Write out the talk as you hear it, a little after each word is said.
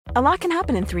A lot can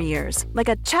happen in 3 years, like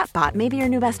a chatbot may be your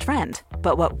new best friend.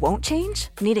 But what won't change?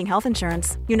 Needing health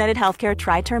insurance. United Healthcare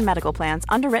Tri-Term Medical Plans,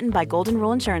 underwritten by Golden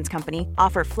Rule Insurance Company,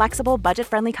 offer flexible,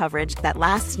 budget-friendly coverage that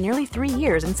lasts nearly 3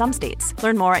 years in some states.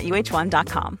 Learn more at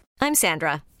uh1.com. I'm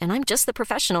Sandra, and I'm just the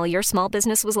professional your small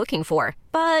business was looking for.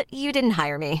 But you didn't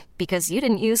hire me because you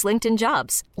didn't use LinkedIn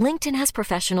Jobs. LinkedIn has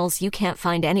professionals you can't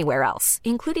find anywhere else,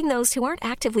 including those who aren't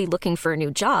actively looking for a new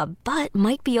job, but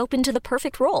might be open to the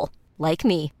perfect role, like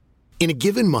me. In a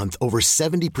given month, over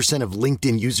 70% of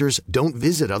LinkedIn users don't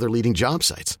visit other leading job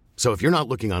sites. So if you're not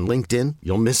looking on LinkedIn,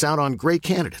 you'll miss out on great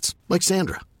candidates like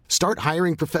Sandra. Start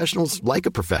hiring professionals like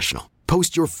a professional.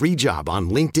 Post your free job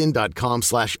on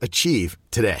linkedin.com/achieve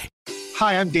today.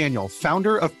 Hi, I'm Daniel,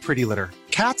 founder of Pretty Litter.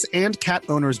 Cats and cat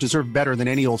owners deserve better than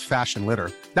any old-fashioned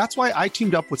litter. That's why I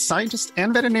teamed up with scientists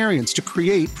and veterinarians to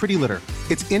create Pretty Litter.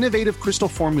 Its innovative crystal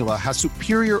formula has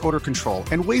superior odor control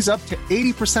and weighs up to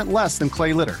 80% less than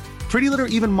clay litter. Pretty Litter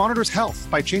even monitors health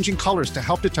by changing colors to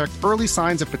help detect early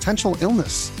signs of potential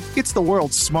illness. It's the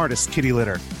world's smartest kitty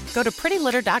litter. Go to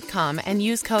prettylitter.com and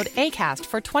use code ACAST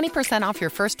for 20% off your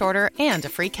first order and a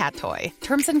free cat toy.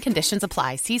 Terms and conditions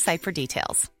apply. See site for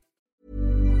details.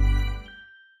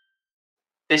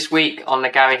 This week on the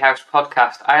Gary House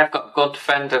podcast, I have got a good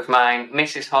friend of mine,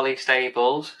 Mrs. Holly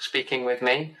Stables, speaking with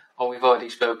me. Or we've already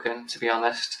spoken, to be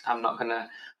honest. I'm not going to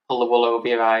pull the wool over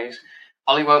your eyes.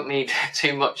 Holly won't need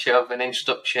too much of an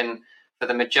introduction for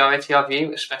the majority of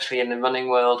you, especially in the running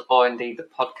world or indeed the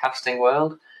podcasting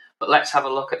world. But let's have a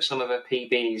look at some of her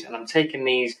PBs. And I'm taking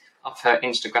these off her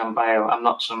Instagram bio. I'm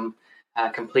not some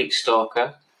complete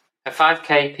stalker. Her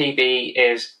 5K PB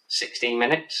is 16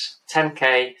 minutes,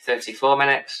 10K 34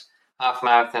 minutes, half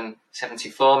marathon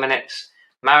 74 minutes,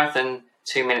 marathon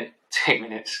 2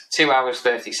 hours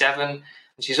 37. And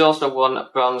she's also won a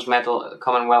bronze medal at the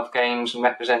Commonwealth Games and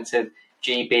represented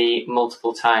GB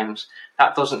multiple times.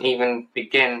 That doesn't even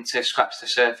begin to scratch the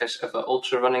surface of her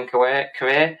ultra running career,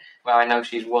 where I know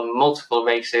she's won multiple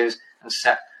races and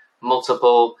set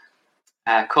multiple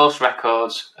course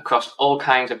records across all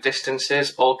kinds of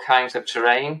distances, all kinds of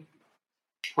terrain,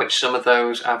 which some of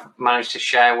those I've managed to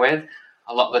share with.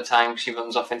 A lot of the time she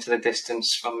runs off into the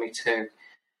distance from me too.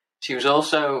 She was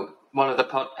also one of the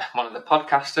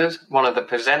podcasters, one of the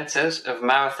presenters of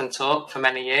Marathon Talk for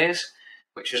many years,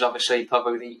 which was obviously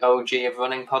probably the OG of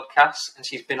running podcasts, and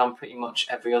she's been on pretty much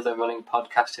every other running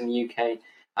podcast in the UK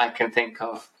I can think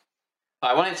of.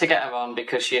 But I wanted to get her on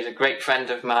because she is a great friend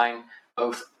of mine,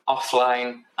 both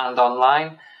offline and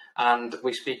online, and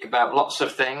we speak about lots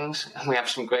of things, and we have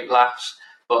some great laughs.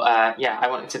 But I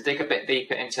wanted to dig a bit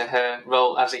deeper into her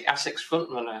role as the Asics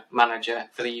Frontrunner manager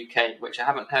for the UK, which I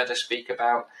haven't heard her speak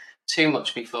about too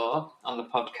much before on the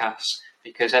podcast,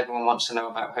 because everyone wants to know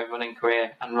about her running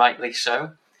career, and rightly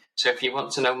so. So if you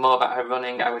want to know more about her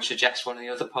running, I would suggest one of the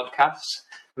other podcasts,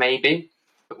 maybe.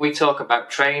 But we talk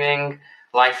about training,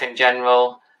 life in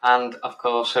general, and of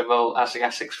course her role as the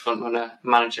Asics Frontrunner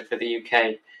manager for the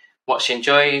UK. What she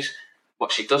enjoys,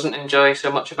 what she doesn't enjoy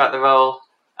so much about the role,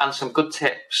 and some good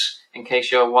tips in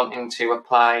case you're wanting to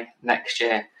apply next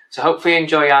year. So hopefully you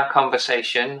enjoy our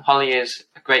conversation. Holly is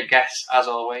a great guest as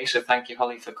always, so thank you,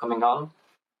 Holly, for coming on.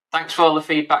 Thanks for all the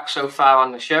feedback so far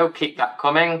on the show. Keep that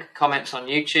coming. Comments on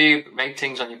YouTube,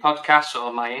 ratings on your podcast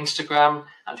or my Instagram.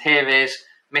 And here is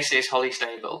Mrs. Holly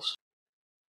Stables.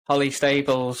 Holly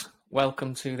Stables,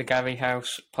 welcome to the Gary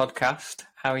House podcast.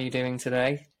 How are you doing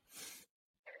today?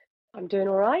 I'm doing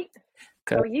all right.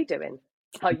 Good. How are you doing?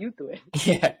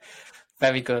 Yeah,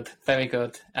 very good, very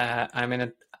good. I'm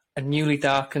in a newly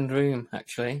darkened room,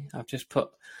 actually. I've just put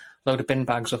a load of bin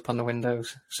bags up on the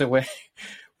windows. So we've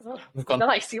gone...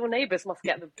 Nice. Your neighbours must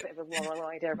get a bit of a wrong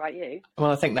idea about you.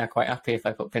 Well, I think they're quite happy if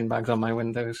I put bin bags on my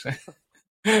windows.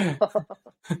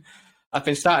 I've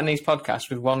been starting these podcasts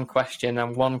with one question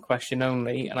and one question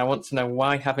only, and I want to know,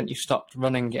 why haven't you stopped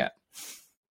running yet?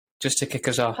 Just to kick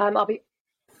us off.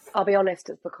 I'll be honest,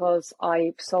 it's because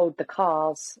I've sold the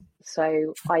cars,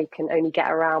 so I can only get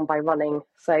around by running.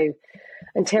 So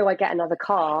until I get another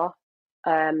car,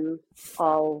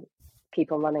 I'll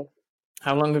keep on running.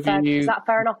 How long have you... Is that a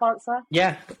fair enough answer?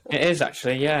 Yeah, it is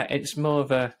actually, yeah. It's more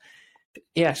of a...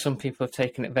 Yeah, some people have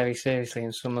taken it very seriously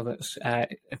and some of us have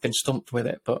been stumped with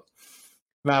it. But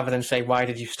rather than say, why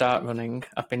did you start running,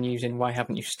 I've been using, why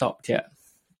haven't you stopped yet?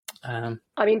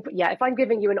 If I'm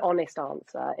giving you an honest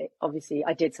answer, obviously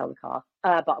I did sell the car,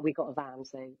 but we got a van,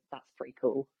 so that's pretty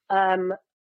cool.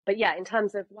 But yeah, in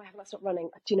terms of why haven't I stopped running,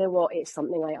 do you know what? It's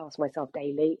something I ask myself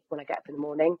daily when I get up in the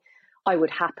morning. I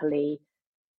would happily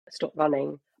stop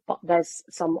running, but there's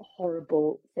some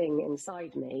horrible thing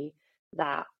inside me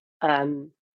that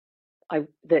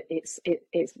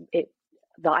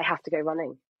that I have to go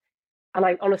running. And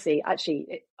I honestly, I've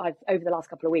over the last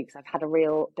couple of weeks, I've had a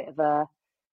real bit of a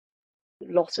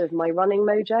loss of my running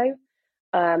mojo,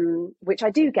 which I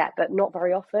do get, but not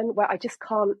very often, where I just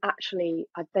can't actually,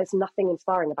 there's nothing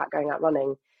inspiring about going out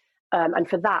running. And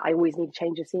for that, I always need a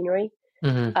change of scenery.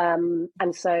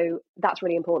 And so that's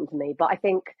really important to me. But I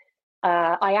think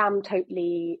I am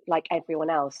totally like everyone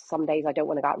else. Some days I don't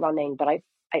want to go out running, but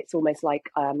it's almost like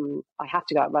I have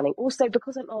to go out running. Also,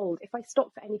 because I'm old, if I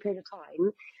stop for any period of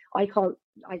time, I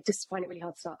just find it really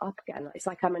hard to start up again. It's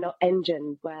like I'm an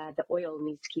engine where the oil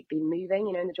needs to keep being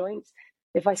moving, in the joints.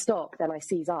 If I stop, then I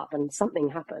seize up and something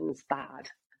happens bad.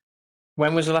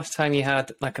 When was the last time you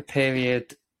had like a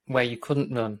period where you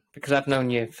couldn't run? Because I've known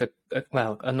you for,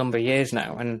 a number of years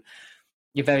now, and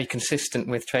you're very consistent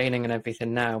with training and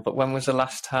everything now. But when was the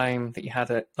last time that you had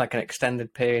an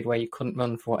extended period where you couldn't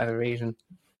run for whatever reason?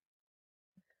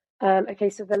 Okay,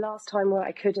 so the last time where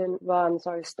I couldn't run,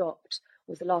 so I was stopped,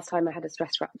 was the last time I had a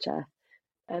stress fracture.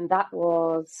 And that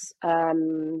was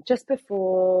just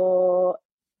before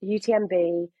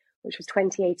UTMB, which was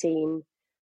 2018.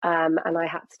 And I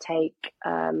had to take,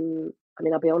 I'll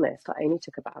be honest, I only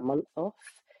took about a month off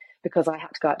because I had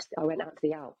to go out, I went out to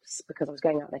the Alps because I was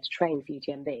going out there to train for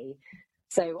UTMB.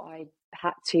 So I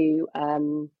had to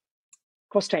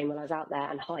cross train while I was out there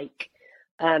and hike.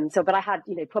 But I had,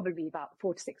 probably about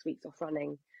 4 to 6 weeks off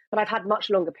running, but I've had much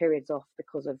longer periods off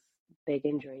because of big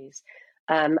injuries.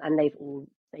 And they've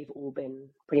all been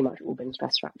pretty much all been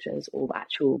stress fractures or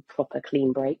actual proper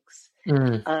clean breaks.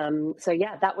 So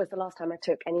yeah, that was the last time I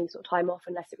took any sort of time off,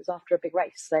 unless it was after a big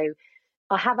race. So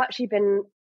I have actually been,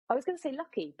 I was going to say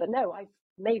lucky, but no, I've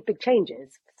made big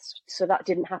changes. So that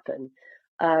didn't happen.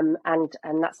 And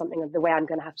that's something of the way I'm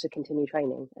going to have to continue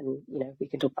training. And, we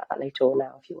can talk about that later on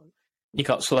now if you want. You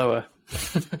got slower.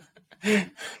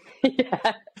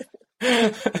 Yeah.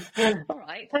 All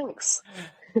right, thanks.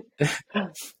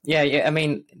 Yeah. I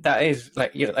mean, that is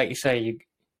like you say,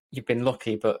 you've been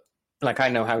lucky, but like I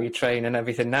know how you train and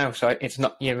everything now, so it's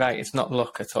not. You're right, it's not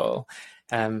luck at all.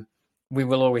 We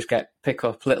will always pick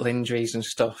up little injuries and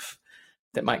stuff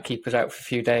that might keep us out for a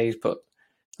few days, but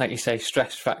like you say,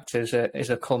 stress factors is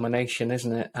a culmination,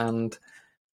 isn't it? And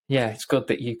yeah, it's good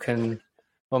that you can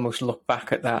almost look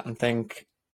back at that and think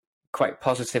quite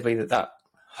positively that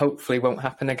hopefully won't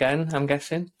happen again, I'm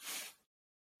guessing.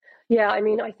 Yeah,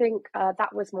 I think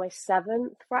that was my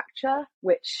 7th fracture,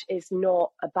 which is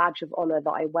not a badge of honor that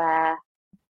I wear,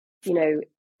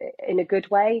 in a good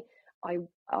way.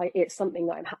 It's something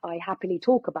that I happily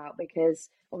talk about because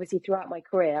obviously throughout my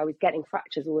career, I was getting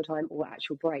fractures all the time or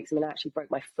actual breaks. I actually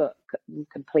broke my foot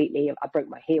completely. I broke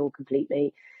my heel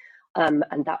completely. And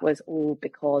that was all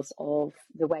because of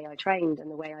the way I trained and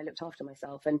the way I looked after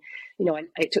myself. And,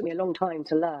 it took me a long time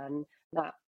to learn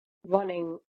that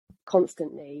running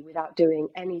constantly without doing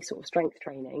any sort of strength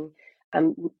training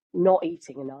and not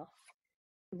eating enough,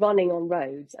 running on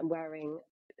roads and wearing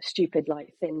stupid,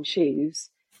 like thin shoes,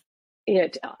 I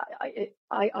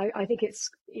think it's,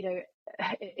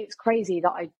 it's crazy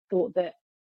that I thought that,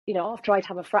 after I'd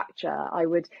have a fracture, I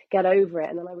would get over it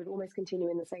and then I would almost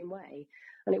continue in the same way.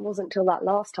 And it wasn't till that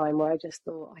last time where I just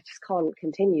thought, I just can't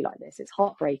continue like this. It's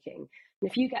heartbreaking. And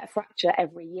if you get a fracture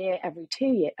every year, every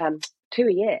 2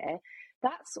 a year,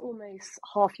 that's almost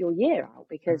half your year out,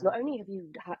 because not only have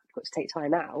you got to take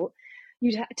time out,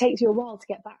 it takes you a while to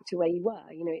get back to where you were,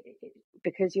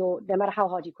 because no matter how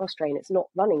hard you cross train, it's not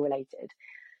running related.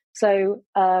 So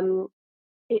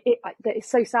it's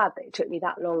so sad that it took me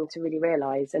that long to really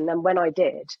realize. And then when I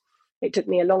did, it took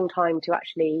me a long time to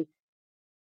actually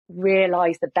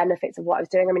realize the benefits of what I was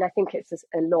doing. I think it's just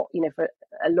a lot, for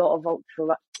a lot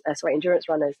of endurance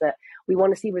runners, that we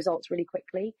want to see results really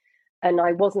quickly. And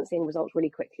I wasn't seeing results really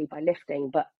quickly by lifting,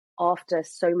 but after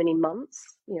so many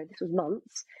months, this was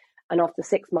months, and after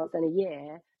 6 months and a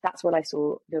year, that's when I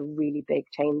saw the really big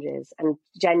changes. And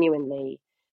genuinely,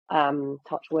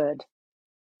 touch wood,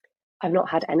 I've not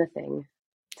had anything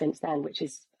since then, which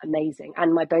is amazing.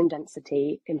 And my bone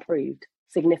density improved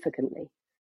significantly.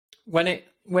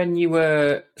 When you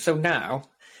were, so now,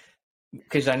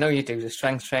 because I know you do the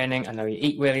strength training, I know you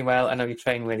eat really well, I know you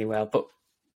train really well, but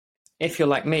if you're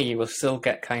like me, you will still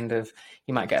get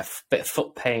you might get a bit of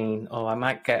foot pain, or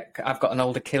I've got an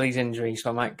old Achilles injury,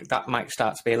 so that might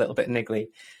start to be a little bit niggly.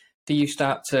 Do you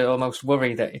start to almost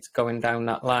worry that it's going down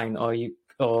that line, or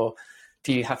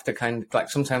do you have to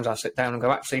sometimes I'll sit down and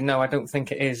go, actually, no, I don't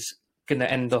think it is going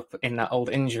to end up in that old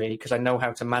injury because I know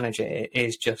how to manage it. It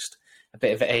is just a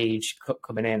bit of age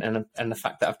coming in and the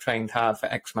fact that I've trained hard for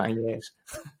X amount of years.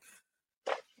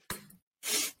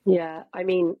 Yeah,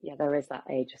 there is that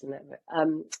age, isn't it?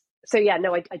 So yeah,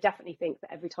 no, I definitely think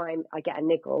that every time I get a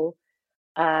niggle,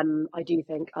 I do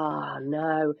think, oh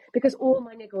no, because all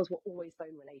my niggles were always bone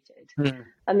related.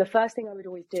 And the first thing I would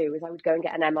always do is I would go and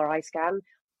get an MRI scan.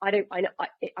 I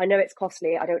know it's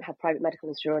costly. I don't have private medical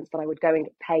insurance, but I would go and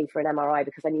pay for an MRI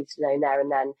because I needed to know there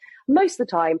and then. Most of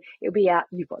the time, it would be,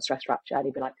 you've got stress fracture. And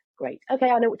you'd be like, great, okay,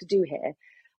 I know what to do here.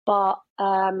 But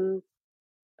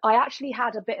I actually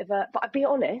had a bit of but I'll be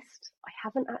honest, I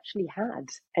haven't actually had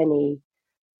any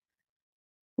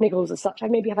niggles as such. I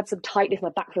maybe have had some tightness, my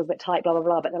back feels a bit tight, blah, blah,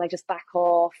 blah, but then I just back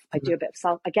off. I do a bit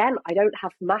of again, I don't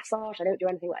have massage, I don't do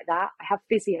anything like that. I have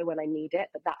physio when I need it,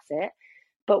 but that's it.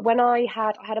 But when I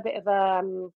had a bit of a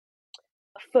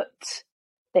foot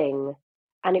thing,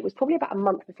 and it was probably about a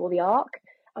month before the arc,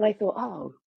 and I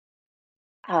thought,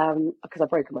 because I've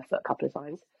broken my foot a couple of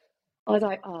times, I was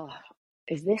like,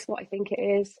 is this what I think it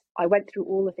is? I went through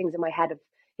all the things in my head of,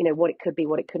 what it could be,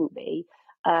 what it couldn't be.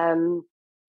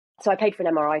 So I paid for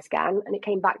an MRI scan, and it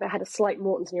came back that I had a slight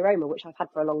Morton's neuroma, which I've had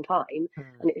for a long time,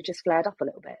 and it just flared up a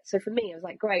little bit. So for me, I was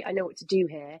like, great, I know what to do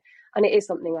here, and it is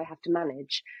something I have to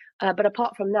manage. But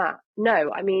apart from that,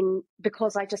 no, I mean,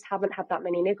 because I just haven't had that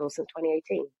many niggles since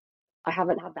 2018. I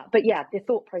haven't had that. But yeah, the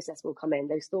thought process will come in.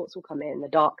 Those thoughts will come in, the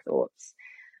dark thoughts.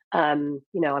 I'm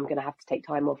going to have to take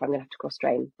time off. I'm going to have to cross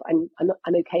train. But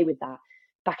I'm okay with that.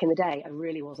 Back in the day, I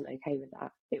really wasn't okay with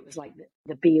that. It was like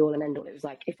the be all and end all. It was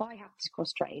like, if I have to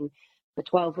cross train for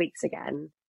 12 weeks again,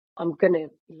 I'm going to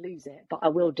lose it, but I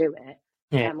will do it.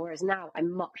 Yeah. Whereas now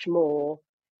I'm much more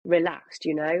relaxed,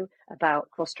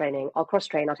 about cross training. I'll cross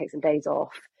train, I'll take some days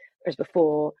off. Whereas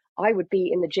before, I would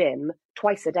be in the gym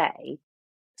twice a day,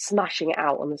 smashing it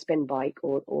out on the spin bike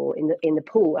or in the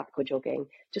pool aqua jogging.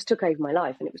 Just took over my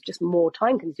life, and it was just more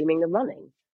time consuming than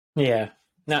running. Yeah.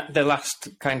 Now, the last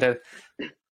kind of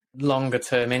longer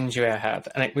term injury I had,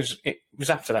 and it was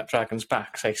after that Dragon's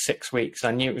Back, say 6 weeks.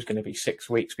 I knew it was going to be 6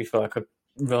 weeks before I could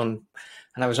run,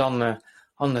 and I was on the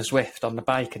Zwift, on the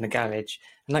bike in the garage,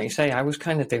 and like you say, I was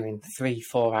kind of doing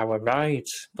 3-4 hour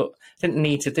rides, but didn't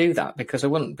need to do that because I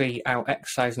wouldn't be out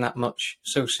exercising that much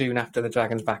so soon after the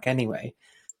Dragon's Back anyway.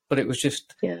 But it was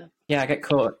just, I get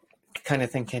caught kind of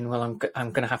thinking, well, I'm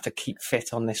going to have to keep fit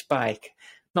on this bike,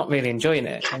 not really enjoying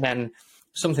it, and then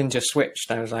something just switched.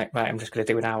 And I was like, right, I'm just going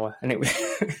to do an hour, and it was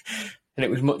and it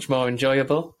was much more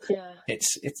enjoyable. Yeah, it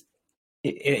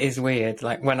is weird.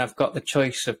 Like when I've got the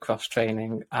choice of cross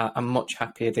training, I'm much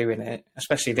happier doing it,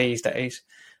 especially these days.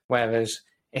 Whereas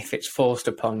if it's forced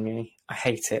upon me, I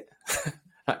hate it.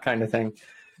 That kind of thing.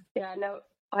 Yeah, no,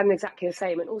 I'm exactly the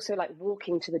same. And also, like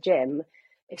walking to the gym,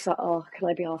 it's like, oh, can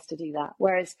I be asked to do that?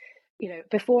 Whereas,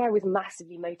 before I was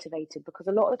massively motivated because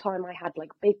a lot of the time I had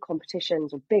like big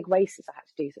competitions or big races I had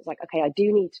to do. So it's like, okay, I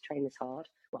do need to train this hard.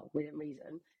 Well, within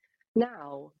reason.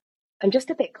 Now I'm just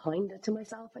a bit kinder to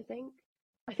myself, I think.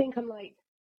 I'm like,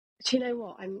 do you know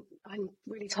what? I'm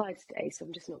really tired today, so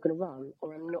I'm just not going to run,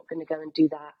 or I'm not going to go and do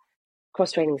that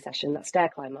cross training session, that stair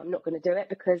climb. I'm not going to do it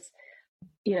because,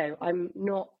 I'm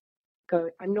not,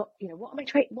 what am I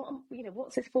training?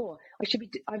 What's this for?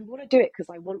 I want to do it because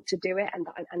I want to do it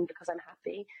and because I'm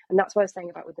happy. And that's what I was saying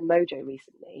about with the Mojo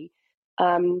recently.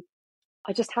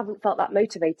 I just haven't felt that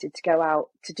motivated to go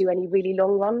out to do any really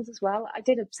long runs as well. I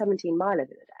did a 17 miler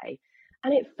the other day,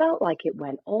 and it felt like it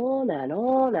went on and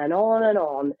on and on and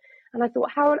on. And I thought,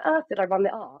 how on earth did I run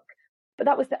the arc? But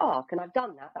that was the arc, and I've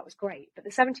done that. That was great. But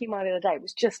the 17 mile the other day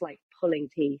was just like pulling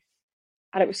teeth.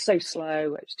 And it was so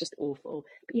slow. It was just awful.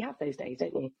 But you have those days,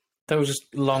 don't you? Those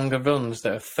longer runs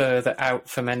that are further out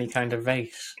from any kind of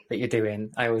race that you're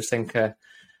doing, I always think are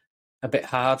a bit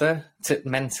harder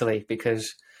mentally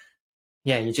because,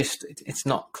 it's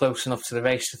not close enough to the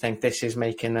race to think this is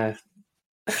making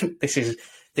this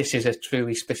is a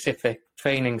truly specific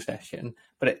training session.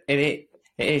 But it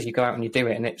is. You go out and you do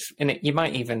it, and you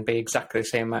might even be exactly the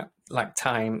same amount like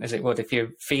time as it would if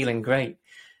you're feeling great,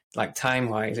 like time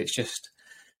wise. It's just.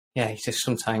 Yeah, it's just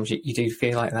sometimes you do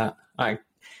feel like that. But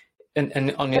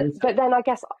then I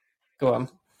guess... Go on.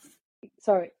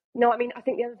 Sorry. No, I mean, I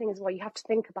think the other thing as well, you have to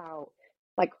think about,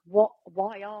 like,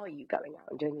 why are you going out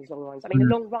and doing these long runs? I mean, a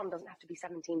long run doesn't have to be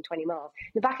 17, 20 miles.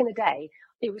 Back in the day,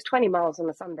 it was 20 miles on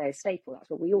a Sunday, a staple. That's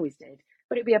what we always did.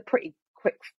 But it'd be a pretty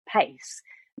quick pace.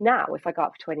 Now, if I go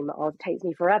up for 20 miles, it takes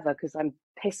me forever because I'm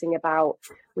pissing about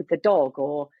with the dog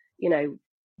or,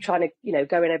 trying to,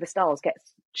 go in over stalls, get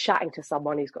chatting to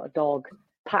someone who's got a dog,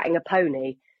 patting a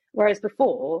pony. Whereas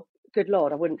before, good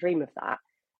Lord, I wouldn't dream of that.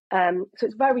 So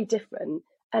it's very different.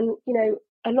 And,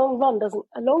 a long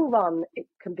run, it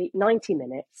can be 90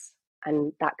 minutes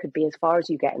and that could be as far as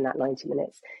you get in that 90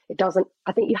 minutes. It doesn't,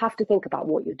 I think you have to think about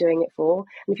what you're doing it for.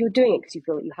 And if you're doing it because you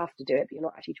feel that you have to do it, but you're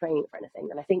not actually training for anything,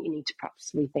 then I think you need to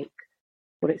perhaps rethink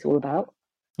what it's all about.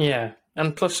 Yeah.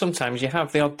 And plus sometimes you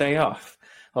have the odd day off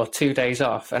or 2 days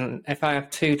off. And if I have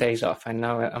 2 days off, I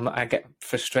know I get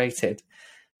frustrated.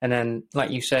 And then,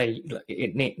 like you say,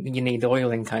 you need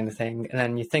oiling kind of thing. And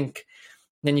then you think,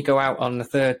 then you go out on the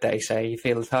third day, say you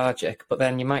feel lethargic, but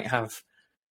then you might have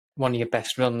one of your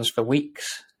best runs for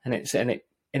weeks, and it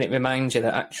reminds you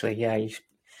that actually,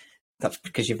 that's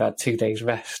because you've had 2 days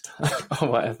rest or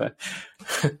whatever.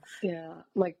 Yeah,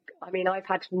 I've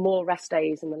had more rest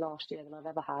days in the last year than I've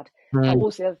ever had. Mm.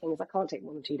 Also, the other thing is I can't take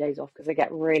more than 2 days off because I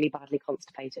get really badly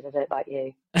constipated. I don't like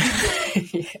you.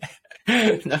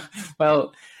 Yeah. No,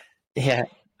 well, yeah.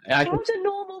 How do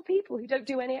normal people who don't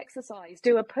do any exercise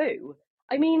do a poo?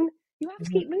 I mean, you have to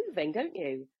keep moving, don't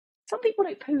you? Some people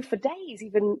don't poo for days,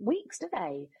 even weeks, do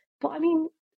they? But I mean,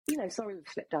 sorry we've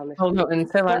slipped down this. Oh no!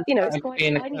 Until I it's quite.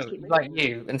 I need to keep moving. Like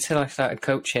you, until I started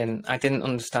coaching, I didn't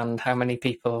understand how many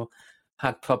people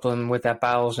had problem with their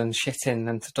bowels and shitting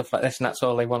and stuff like this, and that's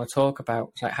all they want to talk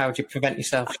about. It's like, how do you prevent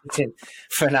yourself shitting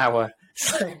for an hour?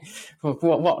 Well,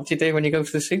 what do you do when you go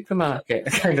to the supermarket?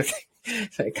 Kind of thing.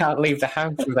 So you can't leave the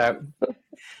house without.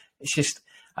 It's just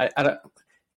I don't.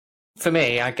 For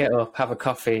me, I get up, have a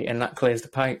coffee, and that clears the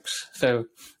pipes. So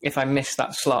if I miss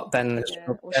that slot, then there's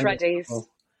or shreddies.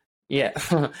 Yeah,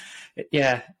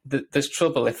 yeah. There's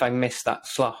trouble if I miss that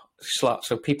slot.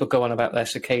 So people go on about their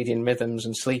circadian rhythms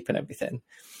and sleep and everything.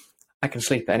 I can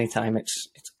sleep at any time. It's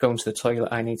going to the toilet.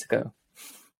 I need to go.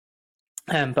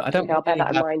 But I don't. I'll bear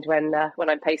that in mind when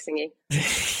I'm pacing you.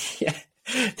 Yeah.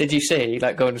 Did you see,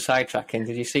 like, going to sidetracking?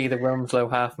 Did you see the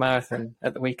Wilmslow half marathon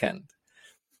at the weekend?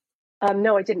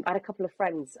 No, I didn't. I had a couple of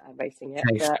friends racing it.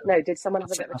 No, did someone have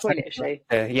a bit of a toilet issue?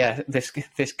 Yeah,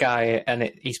 this guy, and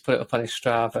he's put it up on his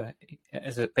Strava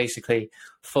as a basically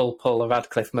full Paula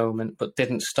Radcliffe moment, but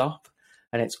didn't stop,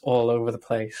 and it's all over the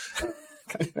place.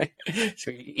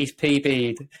 So he's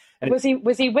PB'd.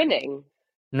 Was he winning?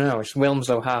 No, it's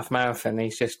Wilmslow half marathon.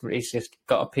 He's just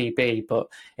got a PB, but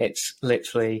it's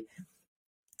literally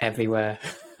everywhere,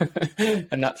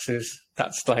 and that's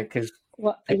like his.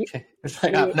 It's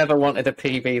like, I've never wanted a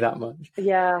PB that much.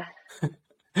 Yeah.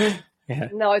 Yeah.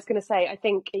 No, I was going to say, I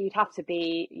think you'd have to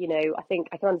be, I think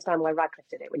I can understand why Radcliffe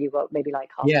did it when you've got maybe like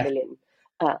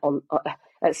 $500,000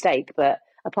 at stake. But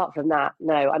apart from that,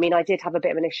 no. I mean, I did have a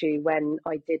bit of an issue when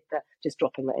I did just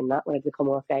dropping that in that, one of the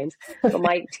Commonwealth Games. But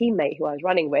my teammate who I was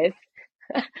running with,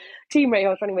 she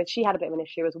had a bit of an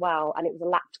issue as well. And it was a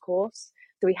lapped course.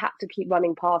 So we had to keep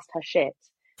running past her shit,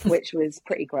 which was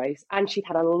pretty gross. And she'd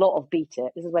had a lot of beat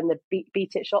it. This is when the beat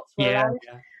it shots were around.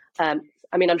 Yeah.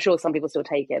 I mean, I'm sure some people still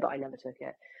take it, but I never took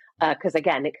it. Because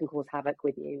again, it can cause havoc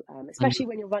with you, especially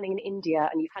when you're running in India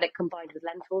and you've had it combined with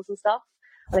lentils and stuff.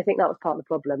 And I think that was part of the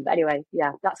problem. But anyway,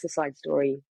 yeah, that's a side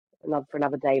story for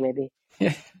another day, maybe.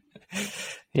 Yeah.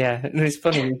 Yeah, and it's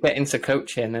funny, you get into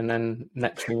coaching and then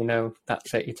next thing you know,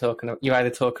 that's it. You either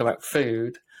talk about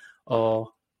food or,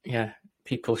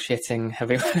 people shitting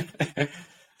everywhere.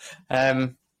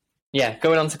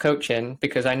 Going on to coaching,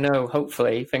 because I know,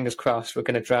 hopefully, fingers crossed, we're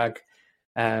going to drag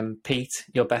Pete,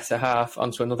 your better half,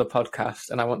 onto another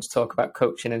podcast, and I want to talk about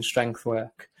coaching and strength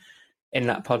work in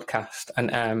that podcast,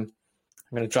 and I'm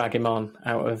going to drag him on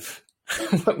out of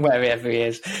wherever he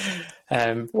is.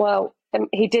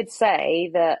 He did say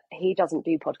that he doesn't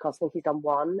do podcasts. I think he's done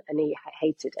one, and he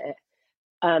hated it.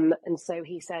 And so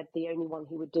he said the only one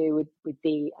he would do would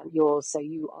be yours, so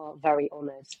you are very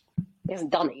honoured. He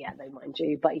hasn't done it yet, though, mind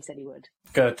you, but he said he would.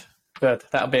 Good.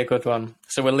 That'll be a good one.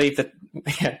 So we'll leave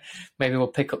maybe we'll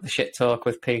pick up the shit talk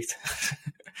with Pete.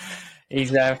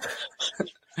 He's what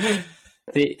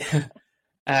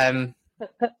I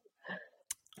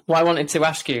wanted to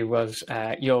ask you was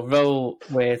your role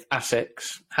with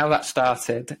Asics, how that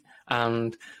started,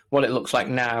 and what it looks like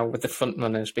now with the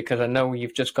Frontrunners, because I know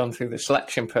you've just gone through the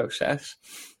selection process,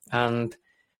 and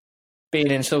being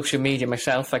in social media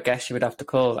myself, I guess you would have to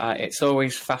call that, it's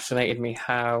always fascinated me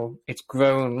how it's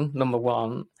grown, number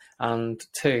one, and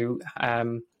two,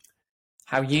 how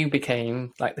you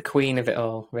became like the queen of it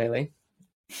all, really.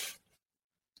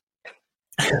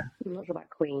 I'm not sure about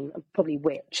queen. I'm probably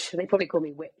witch. They probably call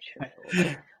me witch.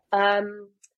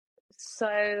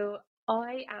 So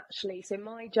my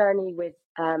journey with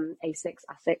Asics,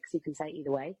 you can say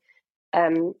either way,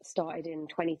 started in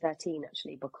 2013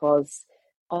 actually, because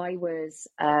I was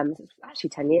actually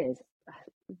 10 years.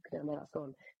 No, that's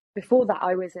gone. Before that,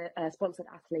 I was a sponsored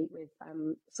athlete with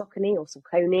Saucony or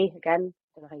Saucony, again,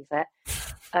 don't know how you say it.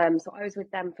 So I was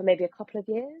with them for maybe a couple of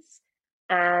years.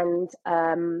 And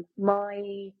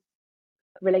my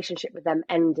relationship with them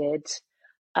ended,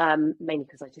 mainly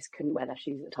because I just couldn't wear their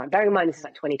shoes at the time. Bearing in mind, this is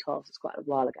like 2012, so it's quite a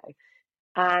while ago.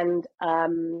 And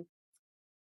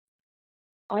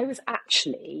I was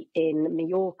actually in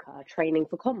Mallorca training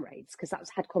for Comrades, because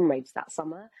had Comrades that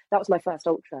summer. That was my first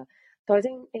ultra. So I was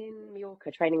in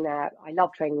Mallorca training there. I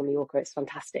love training in Mallorca. It's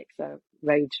fantastic for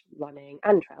road running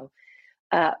and trail.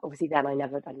 Obviously then I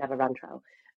never ran trail.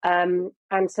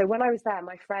 And so when I was there,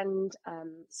 my friend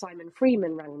Simon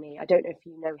Freeman rang me. I don't know if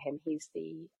you know him. He's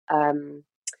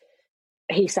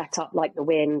he set up like the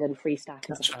Wind and Freestack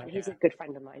and stuff. Right, and he's a good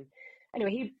friend of mine.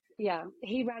 Anyway,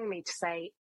 he rang me to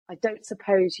say, I don't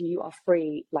suppose you are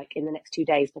free like in the next 2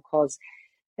 days, because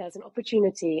there's an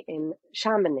opportunity in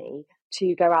Chamonix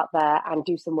to go out there and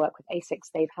do some work with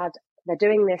Asics. They're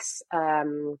doing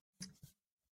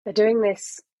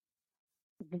this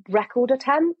record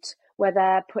attempt where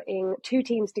they're putting 2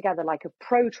 teams together, like of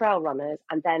pro trail runners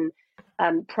and then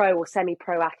pro or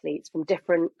semi-pro athletes from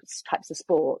different types of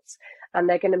sports. And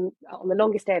they're going to, on the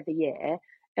longest day of the year,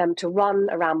 to run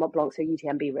around Mont Blanc, so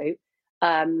UTMB route,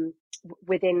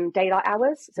 within daylight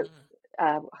hours. So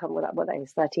I can't remember what that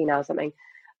is, 13 hours something,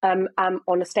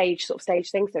 on a stage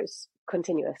thing, so it's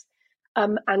continuous.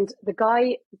 And the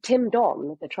guy, Tim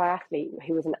Don, the triathlete,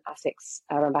 who was an Asics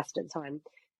ambassador at the time,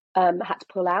 had to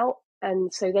pull out.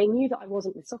 And so they knew that I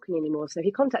wasn't with Saucony anymore. So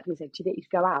he contacted me and said, do you think you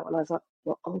should go out? And I was like,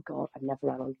 well, oh God, I've never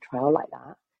ran on a trail like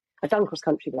that. I've done cross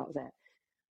country, but that was it.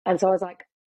 And so I was like,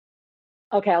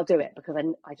 okay, I'll do it, because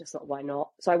I just thought, why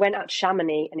not? So I went out to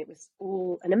Chamonix, and it was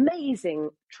all an amazing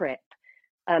trip.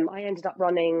 I ended up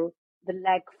running the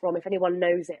leg from, if anyone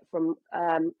knows it, from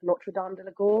Notre Dame de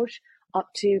la Gorge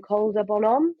up to Col de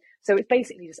Bonhomme. So it's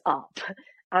basically just up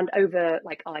and over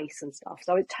like ice and stuff.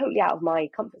 So I was totally out of my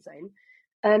comfort zone.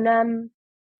 And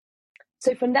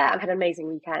so from there, I had an amazing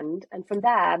weekend. And from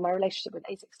there, my relationship with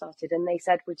Asics started. And they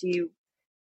said, would you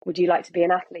like to be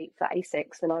an athlete for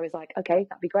Asics? And I was like, okay,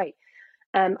 that'd be great.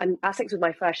 And Asics was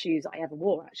my first shoes I ever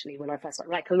wore, actually, when I first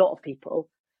started, like a lot of people.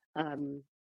 I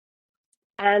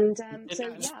was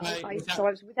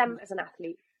with them as an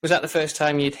athlete. Was that the first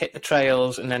time you'd hit the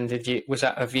trails, and then was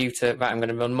that a view to, right, I'm going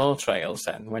to run more trails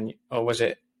then, or was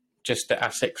it just that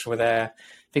Asics were there?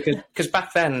 Because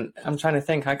back then, I'm trying to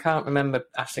think, I can't remember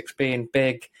Asics being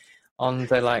big on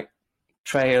the like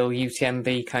trail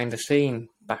UTMB kind of scene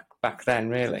back then,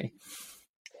 really.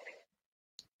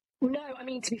 No, I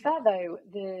mean, to be fair though,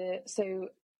 the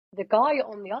guy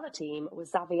on the other team was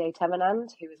Xavier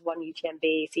Tevenant, who was won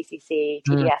UTMB, CCC,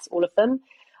 TDS, all of them.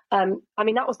 I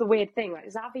mean, that was the weird thing. Like,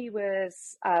 Xavier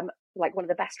was like one of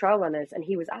the best trail runners, and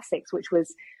he was Asics, which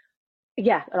was,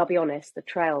 and I'll be honest, the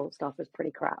trail stuff was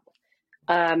pretty crap.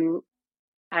 And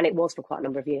it was for quite a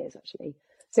number of years, actually.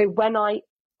 So when I'm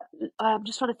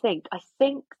just trying to think, I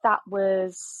think that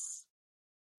was...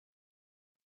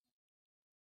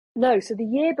 No, so the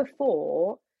year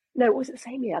before, was it the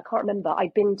same year? I can't remember.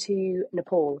 I'd been to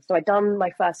Nepal. So I'd done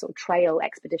my first sort of trail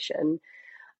expedition,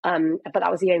 but that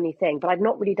was the only thing. But I'd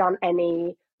not really done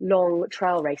any long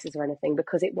trail races or anything,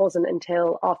 because it wasn't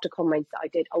until after Comrades that I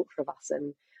did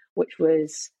Ultravassen, which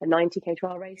was a 90k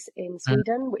trail race in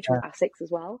Sweden, which was Asics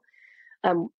as well.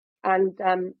 So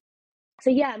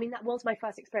yeah, I mean, that was my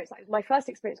first experience. That was my first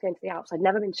experience going to the Alps. I'd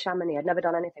never been to Chamonix. I'd never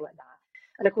done anything like that.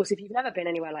 And of course, if you've never been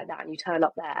anywhere like that and you turn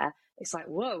up there, it's like,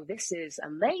 whoa, this is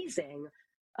amazing.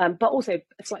 But also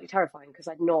slightly terrifying, because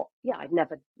I'd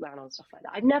never ran on stuff like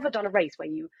that. I'd never done a race where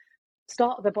you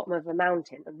start at the bottom of a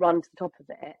mountain and run to the top of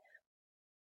it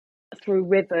through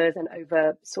rivers and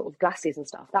over sort of glaciers and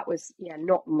stuff. That was,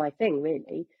 not my thing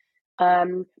really.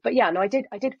 But yeah, no, I did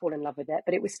fall in love with it,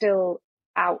 but it was still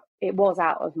out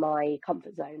of my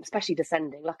comfort zone, especially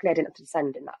descending. Luckily I didn't have to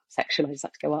descend in that section. I just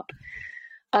had to go up.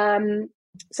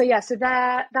 So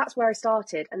that's where I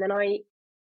started. And then I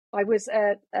was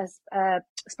a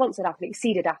sponsored athlete,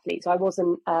 seeded athlete. So I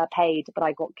wasn't paid, but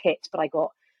I got kit, but I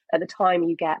got, at the time,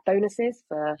 you get bonuses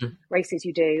for races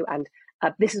you do. And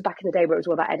this is back in the day where it was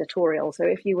all about editorial. So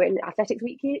if you were in Athletics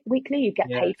Weekly, you'd get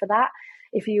paid for that.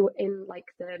 If you were in like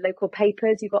the local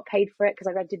papers, you got paid for it, because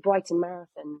I did Brighton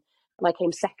Marathon and I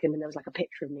came second, and there was like a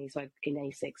picture of me. So in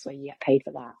Asics, so you get paid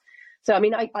for that. So, I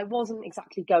mean, I wasn't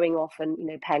exactly going off and,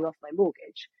 paying off my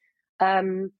mortgage.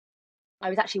 I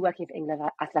was actually working for England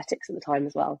Athletics at the time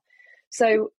as well.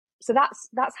 So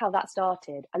that's how that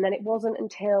started. And then it wasn't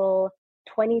until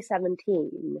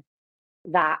 2017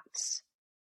 that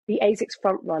the Asics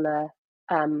Frontrunner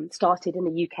started in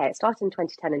the UK. It started in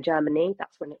 2010 in Germany.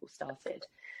 That's when it all started.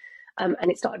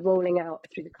 And it started rolling out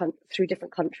through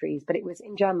different countries, but it was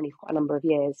in Germany for quite a number of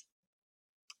years.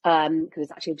 Because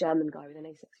it's actually a German guy with an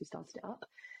Asics who started it up.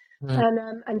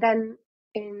 And then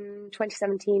in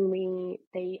 2017,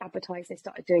 they advertised, they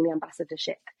started doing the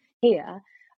ambassadorship here.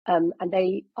 And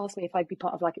they asked me if I'd be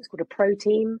part of, like, it's called a pro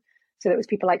team. So it was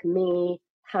people like me,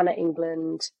 Hannah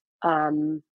England, I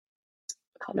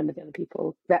can't remember the other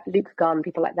people, Luke Gunn,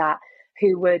 people like that,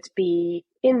 who would be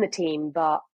in the team,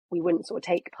 but we wouldn't sort of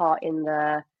take part in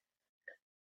the,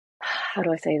 how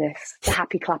do I say this, the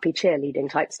happy clappy cheerleading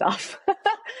type stuff.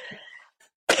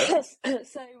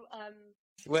 So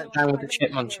went down with the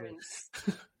chipmunches.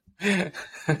 Yeah.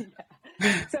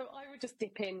 So I would just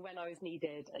dip in when I was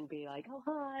needed and be like, oh,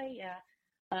 hi, yeah.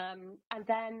 And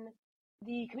then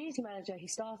the community manager who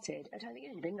started, I don't think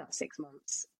it had been that 6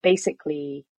 months,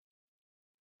 basically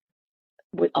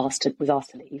was asked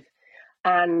to leave.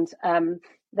 And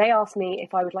they asked me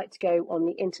if I would like to go on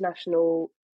the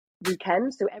international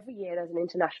weekend. So every year there's an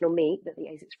international meet that the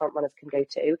Asics Frontrunners can go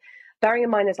to. Bearing in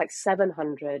mind there's like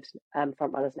 700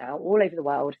 Frontrunners now all over the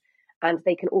world, and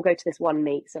they can all go to this one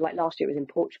meet. So like last year it was in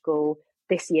Portugal.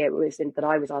 This year it was that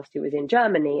I was asked to, it was in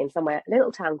Germany, in somewhere, a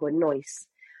little town called Neuss.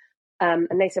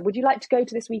 And they said, would you like to go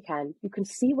to this weekend? You can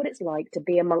see what it's like to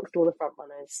be amongst all the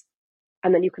Frontrunners,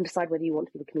 and then you can decide whether you want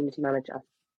to be the community manager.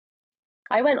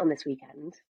 I went on this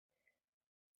weekend,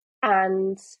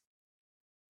 and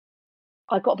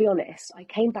I got to be honest, I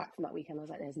came back from that weekend, I was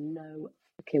like, there's no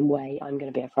fucking way I'm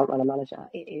going to be a Frontrunner manager.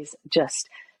 It is just,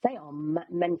 they are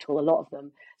mental, a lot of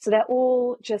them. So they're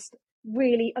all just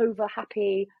really over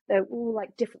happy. They're all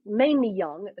like different, mainly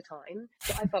young at the time.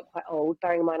 So I felt quite old,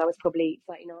 bearing in mind I was probably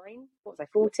 39. What was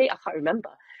I, 40? I can't remember.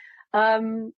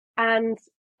 And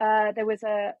there was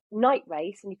a night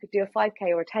race, and you could do a 5K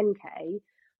or a 10K.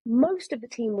 Most of the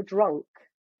team were drunk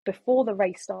before the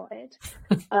race started.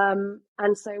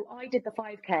 And so I did the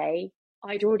 5K.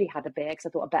 I'd already had a beer because I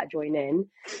thought I'd better join in.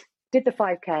 Did the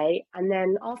 5K, and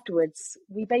then afterwards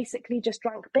we basically just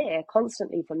drank beer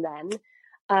constantly from then.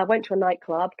 Went to a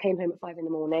nightclub, came home at 5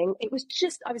 a.m. It was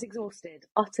just, I was exhausted,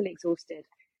 utterly exhausted.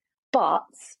 But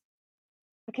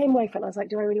I came away from it and I was like,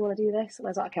 do I really want to do this? And I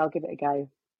was like, okay, I'll give it a go.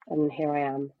 And here I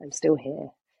am. I'm still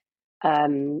here.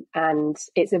 And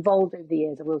it's evolved over the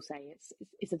years, I will say.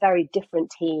 It's a very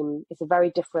different team. It's a very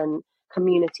different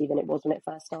community than it was when it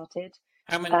first started.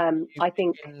 How many I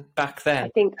think back then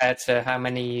compared to how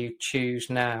many you choose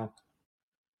now?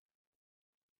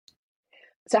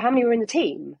 So how many were in the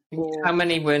team? Or... How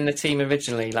many were in the team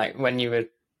originally, like when you were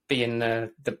being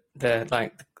the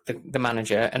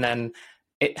manager, and then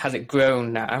has it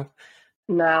grown now?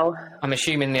 Now I'm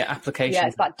assuming the applications. Yeah,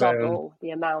 it's about double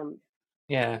the amount.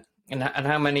 Yeah. And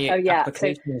how many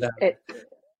applications are there?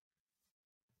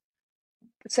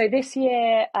 So this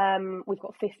year we've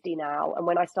got 50 now, and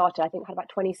when I started I think I had about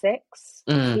 26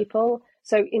 people.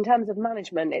 So in terms of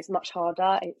management it's much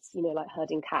harder. It's, you know, like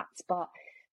herding cats, but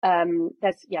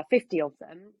there's 50 of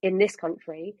them in this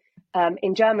country.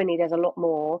 In Germany there's a lot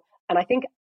more, and I think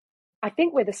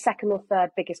we're the second or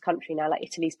third biggest country now. Like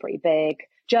Italy's pretty big,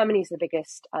 Germany's the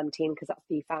biggest team because that's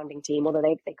the founding team, although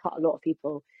they cut a lot of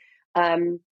people.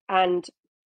 And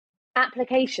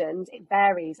applications, it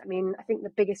varies. I mean, I think the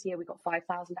biggest year we got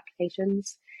 5,000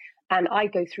 applications, and I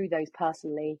go through those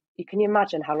personally. You can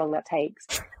imagine how long that takes.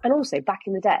 And also back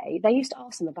in the day, they used to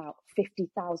ask them about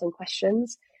 50,000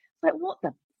 questions. Like,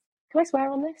 can I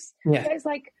swear on this? Yeah. So it's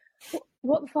like,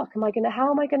 what the fuck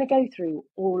how am I going to go through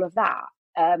all of that?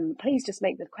 Please just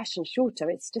make the questions shorter.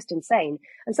 It's just insane.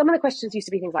 And some of the questions used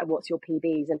to be things like, what's your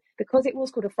PBs? And because it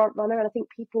was called a front runner, and I think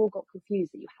people got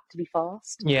confused that you had to be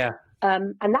fast. Yeah.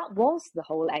 And that was the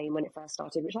whole aim when it first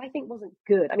started, which I think wasn't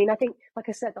good. I mean, I think, like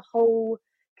I said, the whole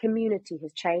community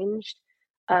has changed.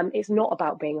 It's not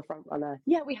about being a front runner.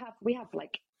 Yeah, we have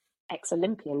like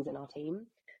ex-Olympians in our team,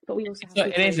 but we also have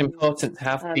it is important to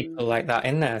have people like that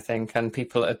in there, I think, and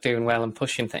people that are doing well and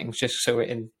pushing things, just so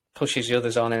it pushes the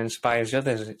others on and inspires the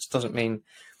others. It doesn't mean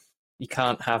you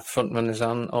can't have front runners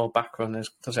on or back runners,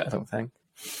 does it? I don't think.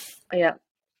 Yeah.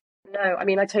 No, I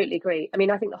mean, I totally agree. I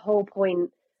mean, I think the whole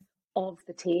point of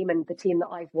the team, and the team that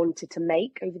I've wanted to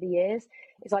make over the years,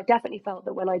 is I definitely felt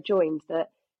that when I joined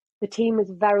that the team was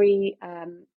very,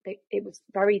 it was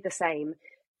very the same.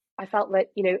 I felt that,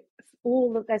 you know,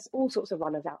 there's all sorts of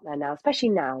runners out there now, especially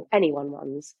now, anyone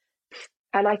runs.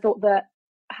 And I thought that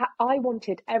I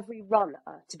wanted every runner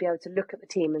to be able to look at the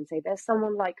team and say, there's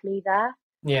someone like me there.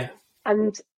 Yeah.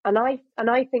 And I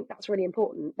think that's really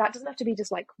important. That doesn't have to be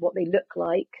just like what they look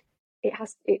like.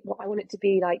 What I want it to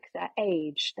be like their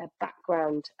age, their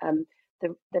background,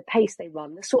 the pace they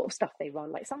run, the sort of stuff they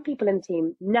run. Like some people in the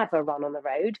team never run on the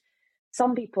road.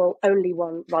 Some people only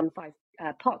run 5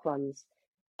 park runs.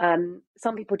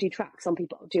 Some people do track, some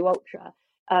people do ultra.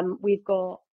 We've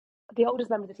got the oldest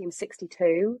member of the team is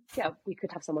 62. Yeah, we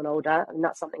could have someone older, and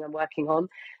that's something I'm working on.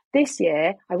 This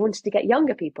year, I wanted to get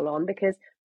younger people on because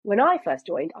when I first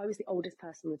joined, I was the oldest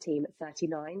person on the team at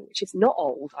 39, which is not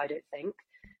old, I don't think.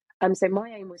 So my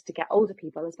aim was to get older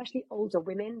people, especially older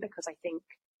women, because I think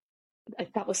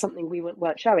that was something we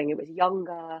weren't showing. It was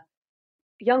younger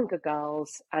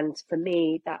girls, and for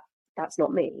me, that's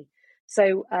not me.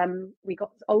 So we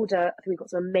got older. I think we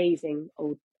got some amazing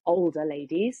older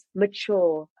ladies,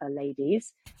 mature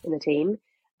ladies in the team,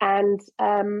 and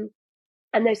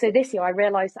so this year I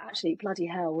realised that actually, bloody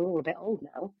hell, we're all a bit old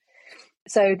now.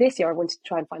 So this year I wanted to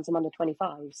try and find some under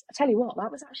 25s. I tell you what,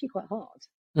 that was actually quite hard.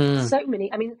 So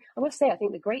many. I mean, I must say, I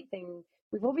think the great thing,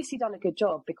 we've obviously done a good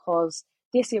job because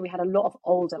this year we had a lot of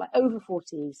older, like over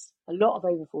 40s, a lot of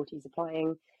over 40s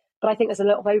applying. But I think there's a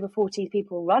lot of over 40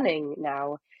 people running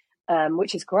now,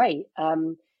 which is great.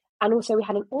 And also we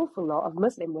had an awful lot of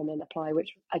Muslim women apply,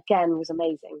 which again was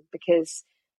amazing because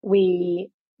we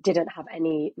didn't have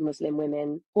any Muslim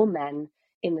women or men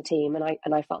in the team. And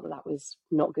I felt that was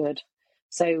not good.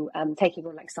 So taking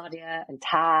on like Sadia and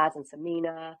Taz and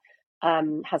Samina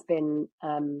has been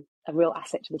a real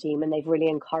asset to the team, and they've really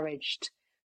encouraged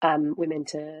women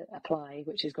to apply,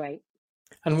 which is great.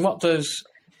 And what does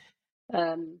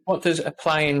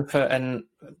applying for and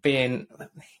being,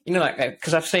 like,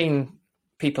 because I've seen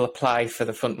people apply for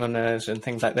the Frontrunners and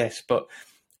things like this, but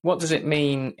what does it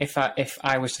mean if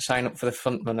I was to sign up for the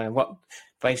Frontrunner? What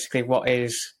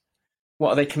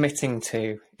are they committing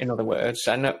to, in other words?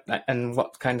 And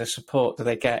what kind of support do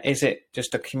they get? Is it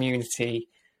just a community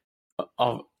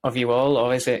of you all,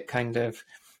 or is it kind of,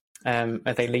 are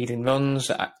they leading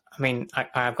runs?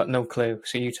 I've got no clue,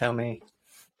 so you tell me.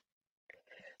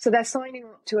 So they're signing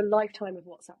up to a lifetime of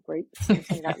WhatsApp groups. I'll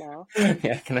say that now.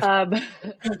 Yeah.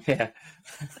 Yeah.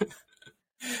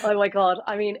 Oh my God.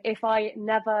 I mean, if I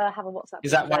never have a WhatsApp group,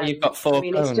 is that why you've got four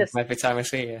phones every time I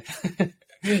see you?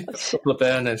 A couple of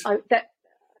burners.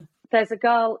 There's a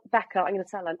girl, Becca. I'm going to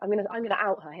tell her. I'm going to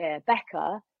out her here.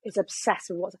 Becca is obsessed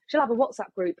with WhatsApp. She'll have a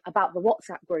WhatsApp group about the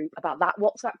WhatsApp group about that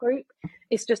WhatsApp group.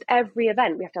 It's just every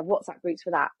event we have to have WhatsApp groups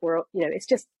for that. It's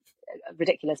just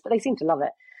ridiculous, but they seem to love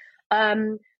it.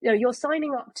 You're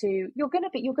signing up to. You're going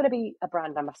to be a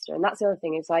brand ambassador, and that's the other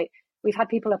thing. Is like we've had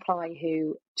people apply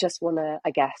who just want to,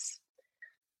 I guess,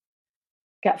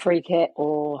 get free kit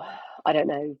or I don't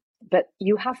know. But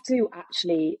you have to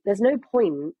actually. There's no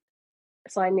point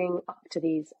signing up to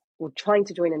these or trying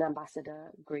to join an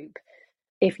ambassador group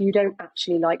if you don't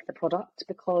actually like the product,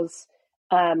 because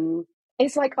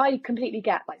it's like I completely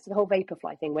get so the whole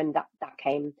Vaporfly thing when that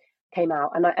came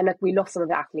out, and we lost some of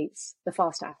the athletes, the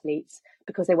faster athletes,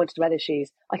 because they wanted to wear the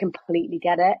shoes. I completely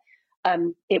get it.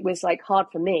 It was like hard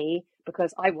for me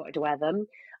because I wanted to wear them,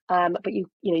 but you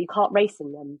can't race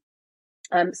in them.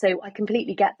 So I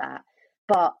completely get that.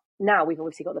 But now we've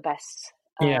obviously got the best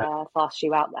fast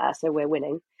shoe out there, so we're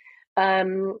winning.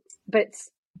 But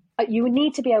you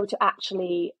need to be able to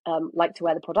actually like to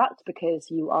wear the product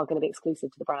because you are going to be exclusive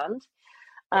to the brand.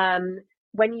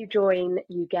 When you join,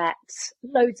 you get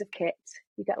loads of kit,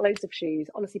 you get loads of shoes.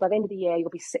 Honestly, by the end of the year, you'll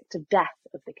be sick to death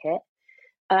of the kit.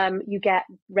 You get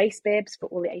race bibs for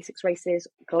all the Asics races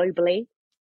globally.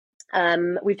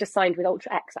 We've just signed with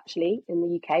Ultra X actually in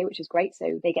the UK, which is great.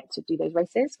 So they get to do those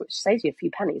races, which saves you a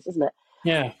few pennies, doesn't it?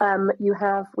 Yeah.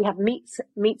 We have meets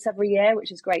every year,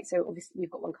 which is great. So obviously we've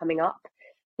got one coming up.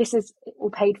 This is all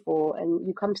paid for, and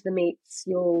you come to the meets.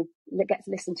 You'll get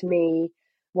to listen to me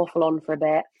waffle on for a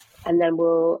bit, and then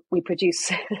we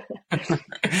produce. I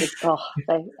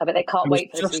bet they can't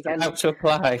wait for this weekend. About to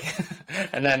apply,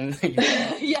 and then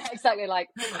yeah, exactly. Like,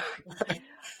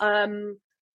 the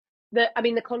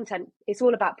content. It's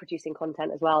all about producing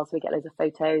content as well. So we get loads of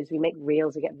photos, we make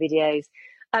reels, we get videos.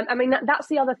 That's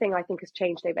the other thing I think has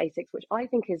changed over Asics, which I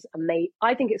think is amazing.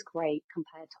 I think it's great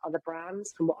compared to other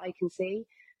brands from what I can see.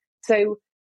 So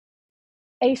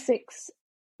Asics,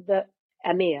 the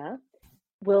EMEA,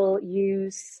 will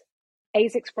use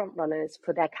Asics Frontrunners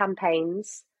for their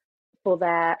campaigns, for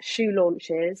their shoe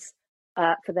launches,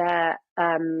 for their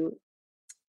you'll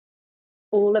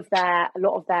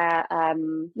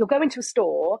go into a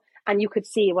store and you could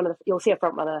see you'll see a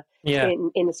Frontrunner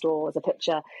in the store as a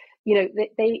picture.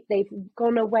 They've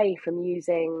gone away from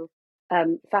using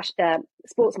fashion,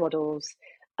 sports models,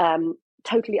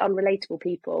 totally unrelatable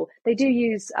people. They do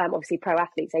use obviously pro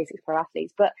athletes, Asics pro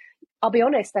athletes, but I'll be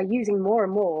honest, they're using more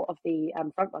and more of the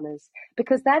Frontrunners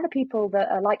because they're the people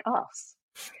that are like us,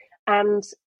 and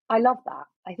I love that.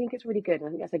 I think it's really good. I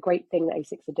think that's a great thing that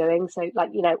Asics are doing. So,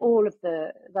 all of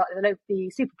the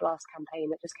Super Blast campaign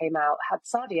that just came out had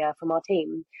Sadia from our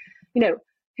team.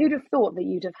 Who who'd have thought that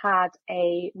you'd have had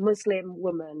a Muslim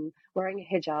woman wearing a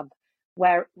hijab,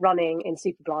 running in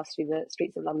super blast through the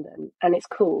streets of London, and it's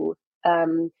cool.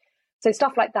 So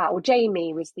stuff like that. Or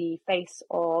Jamie was the face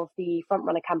of the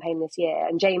Frontrunner campaign this year,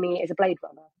 and Jamie is a Blade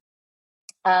Runner.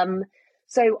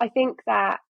 So I think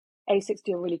that Asics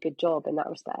do a really good job in that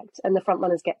respect, and the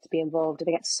Frontrunners get to be involved, and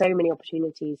they get so many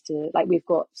opportunities to, like, we've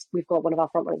got one of our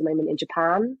Frontrunners at the moment in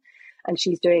Japan, and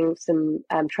she's doing some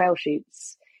trail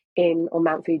shoots on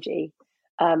Mount Fuji.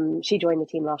 She joined the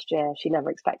team last year. She never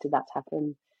expected that to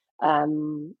happen.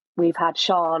 We've had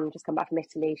Sian just come back from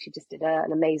Italy. She just did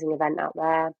an amazing event out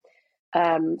there.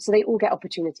 So they all get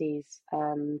opportunities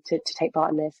to take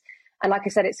part in this. And like I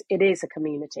said, it is a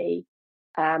community,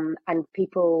 and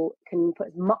people can put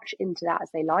as much into that as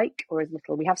they like or as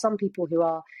little. We have some people who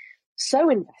are so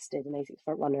invested in Asics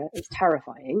Frontrunner, it's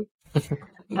terrifying.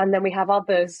 And then we have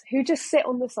others who just sit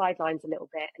on the sidelines a little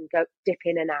bit and go dip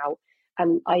in and out.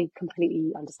 And I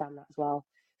completely understand that as well.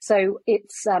 So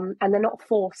it's, and they're not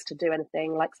forced to do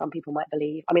anything like some people might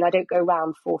believe. I mean, I don't go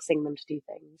around forcing them to do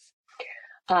things.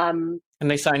 And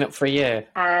they sign up for a year?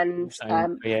 And for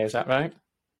a year, is that right?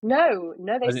 No.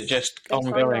 Or is it just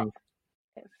ongoing?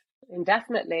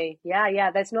 Indefinitely.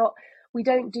 Yeah. There's not, we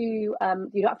don't do, you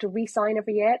don't have to re-sign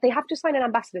every year. They have to sign an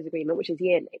ambassador's agreement, which is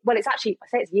yearly. Well, it's actually, I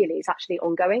say it's yearly, it's actually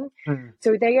ongoing.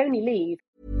 So they only leave.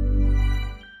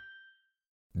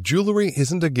 Jewelry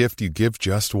isn't a gift you give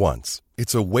just once.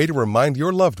 It's a way to remind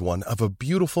your loved one of a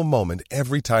beautiful moment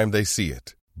every time they see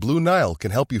it. Blue Nile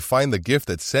can help you find the gift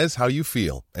that says how you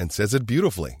feel and says it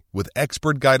beautifully, with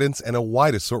expert guidance and a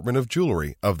wide assortment of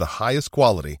jewelry of the highest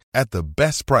quality at the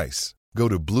best price. Go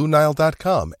to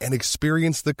BlueNile.com and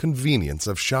experience the convenience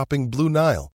of shopping Blue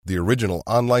Nile, the original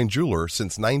online jeweler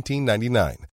since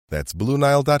 1999. That's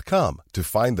BlueNile.com to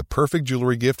find the perfect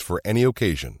jewelry gift for any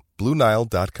occasion.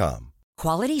 BlueNile.com.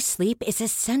 Quality sleep is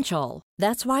essential.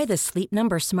 That's why the Sleep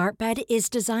Number Smart Bed is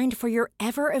designed for your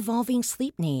ever-evolving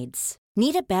sleep needs.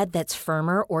 Need a bed that's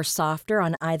firmer or softer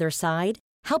on either side?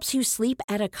 Helps you sleep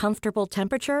at a comfortable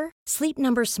temperature? Sleep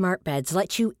Number Smart Beds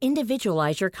let you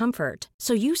individualize your comfort,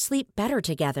 so you sleep better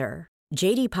together.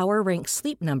 J.D. Power ranks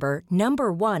Sleep Number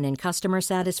number 1 in customer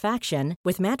satisfaction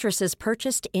with mattresses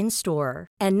purchased in-store.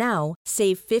 And now,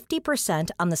 save 50%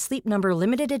 on the Sleep Number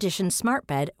Limited Edition Smart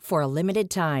Bed for a limited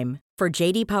time. For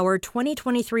J.D. Power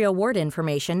 2023 award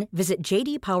information, visit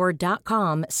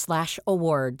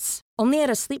jdpower.com/awards. Only at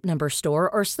a Sleep Number store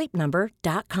or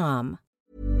sleepnumber.com.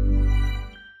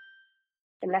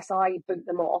 Unless I boot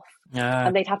them off,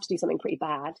 and they'd have to do something pretty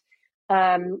bad.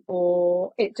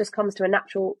 Or it just comes to a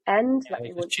natural end. Yeah,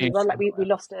 like we run, like we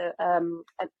lost an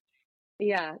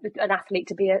athlete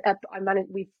to be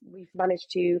we've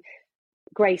managed to.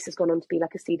 Grace has gone on to be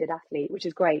like a seeded athlete, which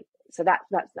is great. So that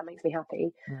makes me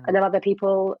happy. Yeah. And then other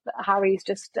people, Harry's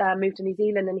just moved to New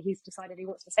Zealand and he's decided he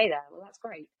wants to stay there. Well, that's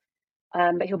great.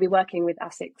 But he'll be working with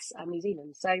Asics New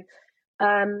Zealand. So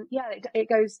it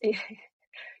goes.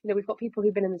 We've got people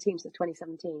who've been in the team since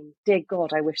 2017. Dear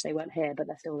God, I wish they weren't here, but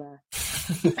they're still there.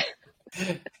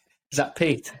 Is that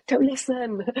Pete? Don't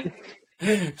listen.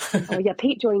 Oh yeah,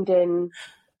 Pete joined in,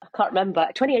 I can't remember,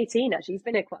 2018 actually. He's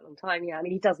been here quite a long time. Yeah, I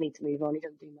mean, he does need to move on. He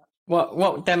doesn't do much.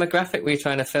 What demographic were you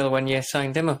trying to fill when you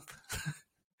signed him up?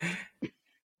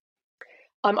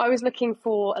 I was looking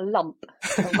for a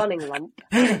running lump.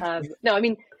 No, I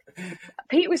mean,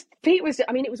 Pete was.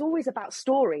 I mean, it was always about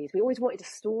stories. We always wanted a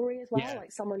story as well,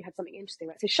 like someone who had something interesting.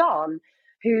 Right? So Sian,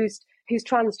 who's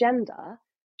transgender,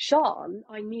 Sian,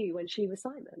 I knew when she was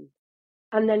Simon,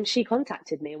 and then she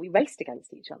contacted me, and we raced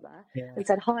against each other and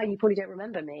said, "Hi, you probably don't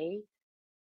remember me,"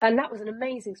 and that was an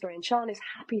amazing story. And Sian is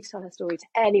happy to tell her story to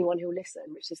anyone who'll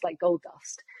listen, which is like gold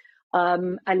dust.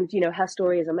 And her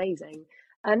story is amazing.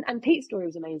 And Pete's story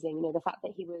was amazing. The fact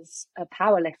that he was a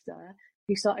power lifter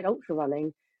who started ultra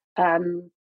running.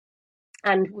 And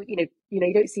you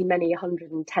don't see many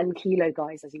 110 kilo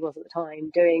guys as he was at the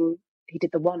time he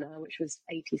did the Wanner, which was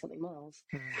 80 something miles.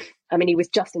 I mean, he was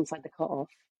just inside the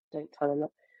cutoff. Don't tell him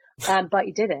that. But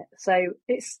he did it. So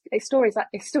it's stories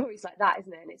like that,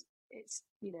 isn't it? And it's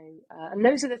and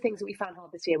those are the things that we found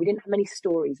hard this year. We didn't have many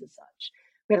stories as such.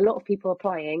 We had a lot of people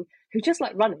applying who just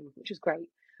like running, which was great.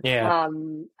 Yeah.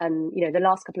 And the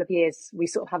last couple of years we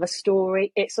sort of have a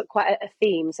story. It's sort of quite a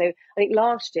theme. So I think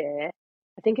last year,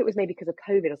 I think it was maybe because of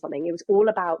COVID or something, it was all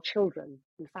about children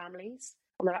and families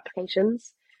on their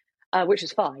applications, which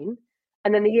is fine.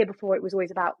 And then the year before it was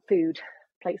always about food,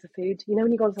 plates of food.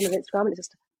 When you go on someone's Instagram and it's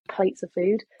just plates of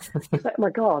food. It's like, oh my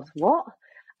God, what?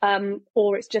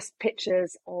 Or it's just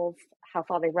pictures of how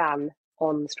far they ran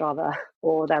on Strava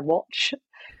or their watch.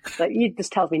 But this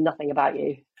tells me nothing about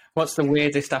you. What's the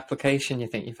weirdest application you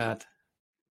think you've had?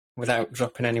 without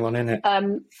dropping anyone in it?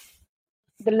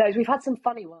 The loads. We've had some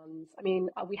funny ones. I mean,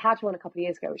 we had one a couple of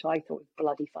years ago, which I thought was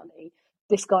bloody funny.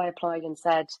 This guy applied and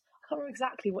said, I can't remember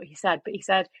exactly what he said, but he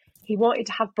said he wanted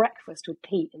to have breakfast with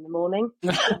Pete in the morning.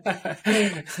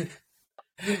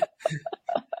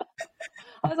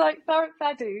 I was like,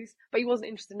 fair dues, but he wasn't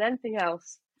interested in anything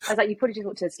else. I was like, you probably just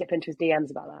want to slip into his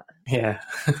DMs about that. Yeah.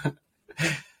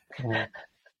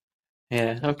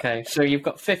 Yeah, okay. So you've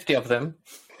got 50 of them.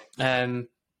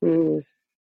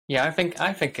 Yeah, I think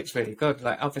it's really good.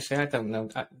 Like, obviously, I don't know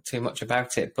too much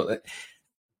about it, but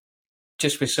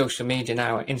just with social media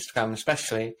now, Instagram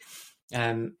especially,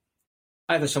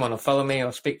 either someone will follow me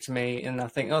or speak to me, and I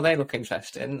think, oh, they look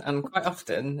interesting. And quite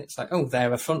often, it's like, oh,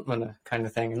 they're a front runner kind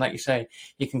of thing. And like you say,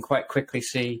 you can quite quickly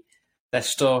see their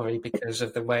story because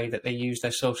of the way that they use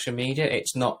their social media.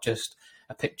 It's not just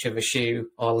a picture of a shoe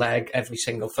or leg every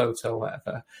single photo or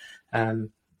whatever.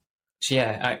 So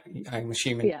yeah, I'm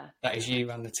assuming that is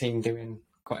you and the team doing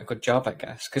quite a good job, I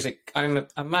guess, because I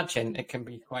imagine it can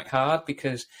be quite hard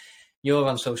because you're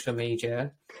on social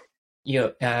media,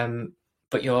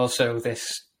 but you're also the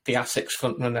Asics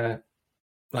frontrunner,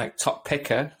 like top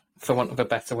picker, for want of a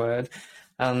better word,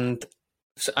 and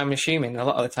so I'm assuming a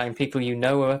lot of the time people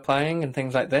are applying and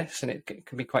things like this, and it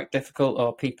can be quite difficult,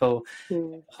 or people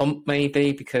hump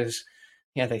maybe because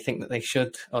they think that they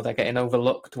should, or they're getting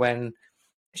overlooked when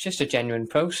it's just a genuine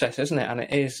process, isn't it? And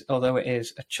it is, although it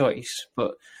is a choice,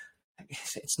 but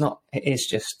it's not. It's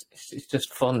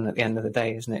just fun at the end of the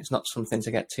day, isn't it? It's not something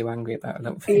to get too angry about, I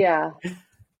don't think. Yeah.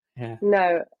 Yeah.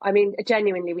 No, I mean,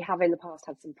 genuinely, we have in the past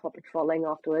had some proper trolling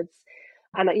afterwards.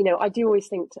 And, I do always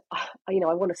think, I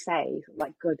want to say,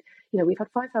 like, good, we've had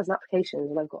 5,000 applications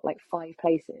and I've got like 5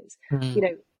 places.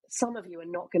 Some of you are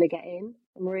not going to get in.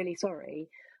 I'm really sorry.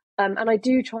 And I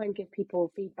do try and give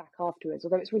people feedback afterwards,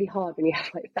 although it's really hard when you have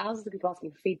like thousands of people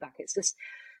asking for feedback. It's just,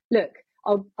 look,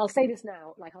 I'll say this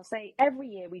now, like I'll say every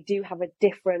year we do have a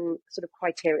different sort of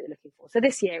criteria they're looking for. So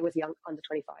this year it was young under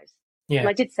 25s. Yeah. And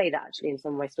I did say that actually in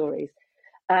some of my stories.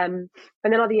 And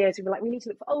then other years we were like, we need to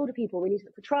look for older people, we need to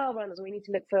look for trial runners, or we need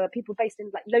to look for people based in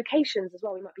like locations as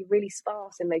well. We might be really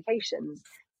sparse in locations.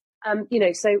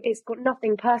 So it's got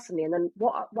nothing personally. And then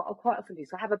what I'll quite often do,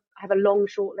 so I have a long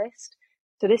short list.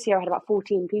 So this year I had about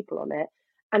 14 people on it.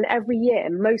 And every year,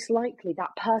 most likely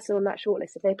that person on that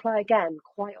shortlist, if they apply again,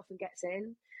 quite often gets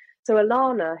in. So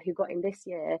Alana, who got in this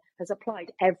year, has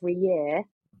applied every year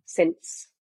since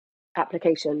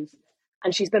applications.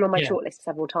 And she's been on my shortlist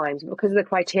several times. Because of the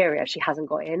criteria, she hasn't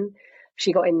got in.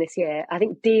 She got in this year. I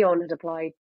think Dion had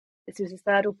applied, this was his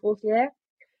 3rd or 4th year.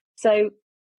 So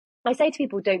I say to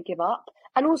people, don't give up.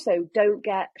 And also don't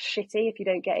get shitty if you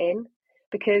don't get in,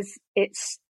 because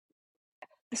it's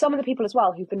some of the people as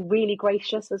well who've been really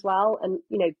gracious as well and,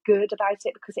 good about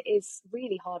it, because it is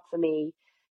really hard for me.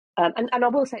 And I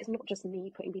will say it's not just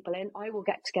me putting people in. I will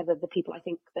get together the people I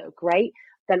think that are great.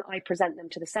 Then I present them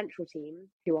to the central team,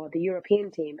 who are the European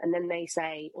team. And then they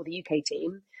say, or the UK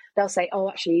team, they'll say, oh,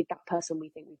 actually, that person we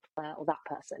think we prefer, or that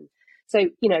person. So,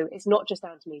 it's not just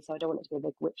down to me. So I don't want it to be a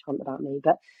big witch hunt about me.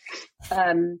 But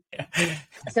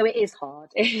so it is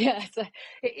hard. So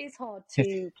it is hard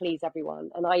to please everyone.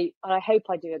 And I hope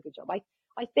I do a good job. I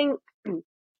think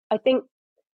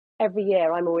every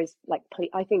year I'm always like,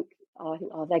 I think,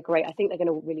 oh, they're great. I think they're going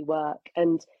to really work.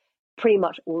 And pretty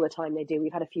much all the time they do.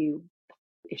 We've had a few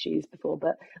issues before,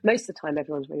 but most of the time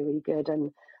everyone's really, really good.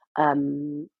 And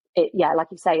like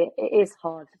you say, it is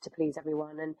hard to please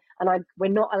everyone. And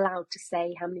we're not allowed to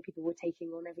say how many people we're taking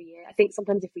on every year. I think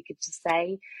sometimes if we could just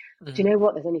say, do you know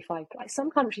what, there's only 5, like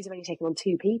some countries are only taking on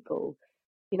 2 people,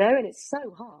 and it's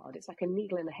so hard. It's like a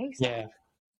needle in a haystack. Yeah.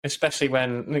 Especially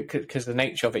because the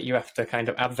nature of it, you have to kind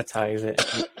of advertise it,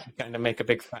 and kind of make a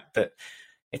big fact that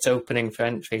it's opening for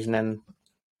entries, and then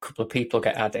a couple of people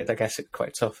get added. I guess it's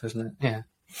quite tough, isn't it? Yeah.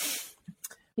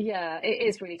 Yeah, it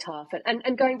is really tough.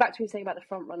 And going back to what you were saying about the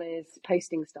front runners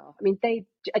posting stuff, I mean,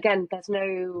 there's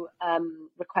no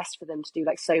request for them to do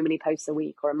like so many posts a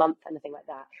week or a month, anything like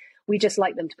that. We just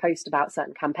like them to post about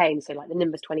certain campaigns. So like the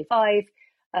Nimbus 25,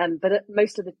 but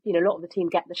most of a lot of the team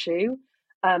get the shoe.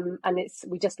 And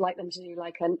we just like them to do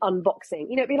like an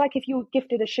unboxing. It'd be like if you were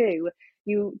gifted a shoe,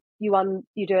 you do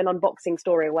an unboxing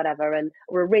story or whatever,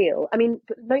 or a reel. I mean,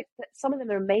 some of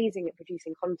them are amazing at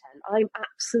producing content. I'm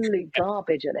absolute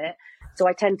garbage at it, so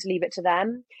I tend to leave it to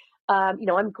them.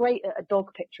 I'm great at a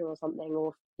dog picture or something,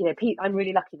 or Pete. I'm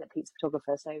really lucky that Pete's a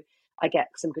photographer, so I get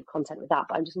some good content with that.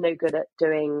 But I'm just no good at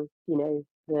doing the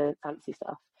fancy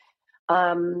stuff.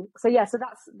 So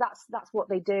that's what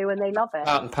they do, and they love it.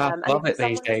 Part and parcel of it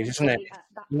these days, isn't it?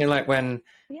 Like when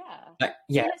Like,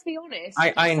 yeah, let's be honest.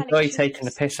 I enjoy taking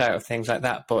the piss out of things like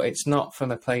that, but it's not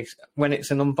from a place when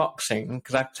it's an unboxing,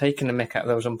 because I've taken the mick out of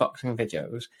those unboxing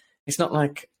videos. It's not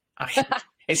like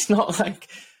it's not like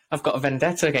I've got a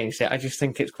vendetta against it. I just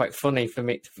think it's quite funny for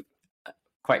me,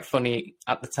 quite funny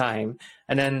at the time.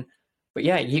 And then, but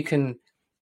yeah, you can,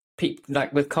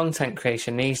 like with content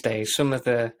creation these days, some of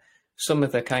the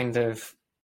kind of,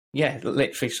 yeah,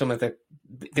 literally some of the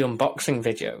unboxing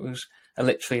videos are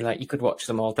literally like you could watch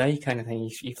them all day kind of thing.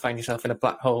 You find yourself in a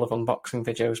black hole of unboxing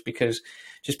videos because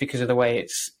of the way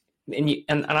it's,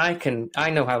 and I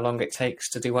know how long it takes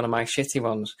to do one of my shitty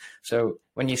ones. So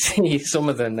when you see some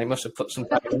of them, they must have put some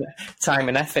time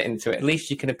and effort into it. At least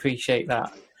you can appreciate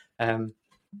that.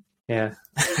 Yeah.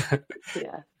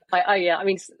 Yeah. I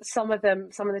mean, some of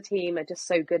the team are just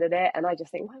so good at it, and I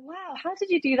just think, wow, how did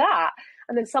you do that?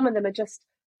 And then some of them are just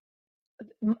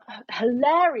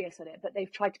hilarious at it, but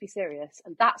they've tried to be serious,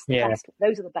 and that's the best.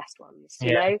 Those are the best ones,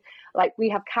 you know. Like we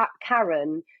have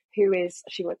Karen, who is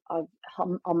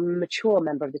a mature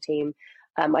member of the team.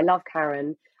 I love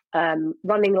Karen.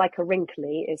 Running Like a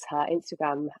Wrinkly is her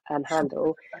Instagram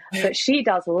handle, but she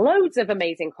does loads of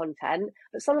amazing content.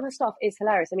 But some of her stuff is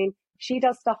hilarious. I mean, she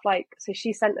does stuff like, so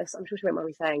she sent us, I'm sure she won't mind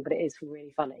me saying, but it is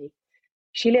really funny.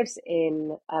 She lives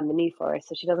in the New Forest,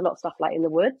 so she does a lot of stuff like in the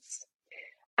woods.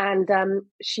 And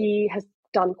she has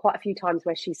done quite a few times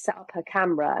where she's set up her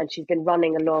camera and she's been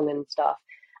running along and stuff.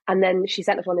 And then she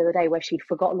sent us one the other day where she'd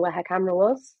forgotten where her camera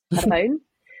was, her phone.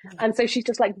 And so she's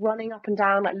just like running up and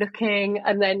down, like looking,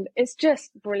 and then it's just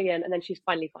brilliant. And then she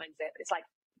finally finds it. It's like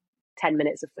 10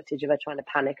 minutes of footage of her trying to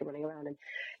panic and running around and,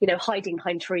 you know, hiding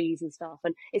behind trees and stuff.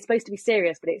 And it's supposed to be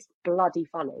serious, but it's bloody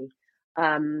funny.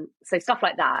 So stuff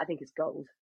like that, I think, is gold.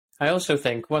 I also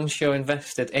think once you're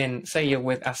invested in, say you're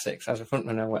with Asics as a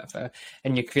frontrunner or whatever,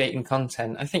 and you're creating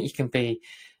content, I think you can be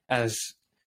as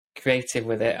creative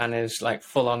with it and as like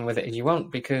full on with it as you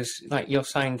want, because like you're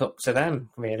signed up to them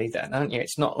really then, aren't you?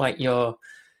 It's not like you're,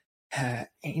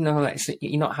 you know, like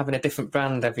you're not having a different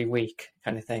brand every week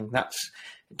kind of thing. That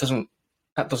doesn't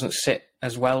sit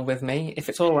as well with me. If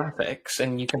it's all Asics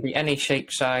and you can be any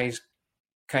shape, size,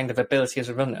 kind of ability as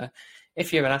a runner,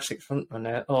 if you're an Asics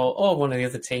frontrunner or one of the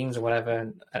other teams or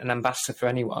whatever, an ambassador for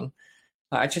anyone,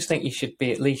 I just think you should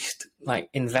be at least like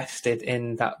invested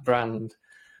in that brand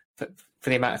for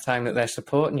the amount of time that they're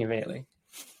supporting you, really.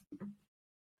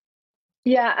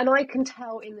 Yeah, and I can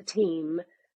tell in the team,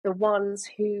 the ones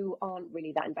who aren't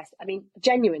really that invested. I mean,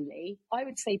 genuinely, I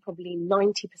would say probably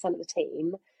 90% of the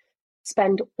team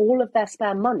spend all of their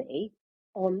spare money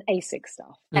on Asics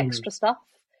stuff, extra stuff.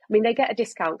 I mean, they get a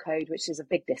discount code, which is a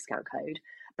big discount code,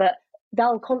 but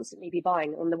they'll constantly be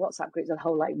buying on the WhatsApp groups, a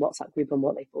whole like WhatsApp group on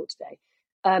what they bought today.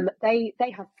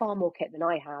 They have far more kit than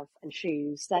I have and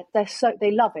shoes.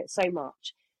 They love it so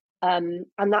much, and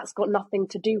that's got nothing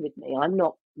to do with me. I'm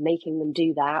not making them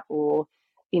do that, or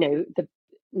you know,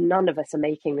 none of us are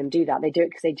making them do that. They do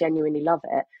it because they genuinely love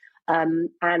it, and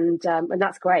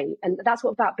that's great. And that's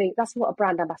what a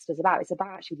brand ambassador is about. It's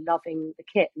about actually loving the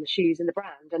kit and the shoes and the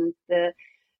brand and the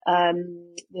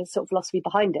sort of philosophy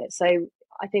behind it. So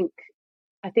I think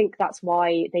that's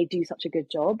why they do such a good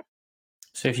job.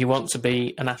 So if you want to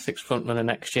be an Asics frontrunner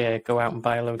next year, go out and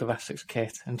buy a load of Asics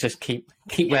kit and just keep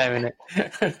wearing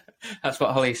it. That's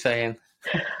what Holly's saying.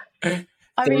 I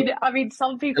mean,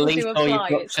 some people do apply.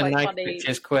 It's quite funny.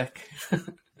 Pictures quick.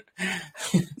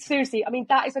 Seriously, I mean,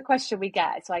 that is a question we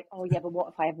get. It's like, oh yeah, but what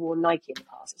if I ever worn Nike in the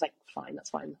past? It's like, fine,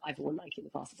 that's fine. I've worn Nike in the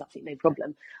past. It's absolutely no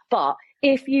problem. But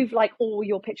if you've like all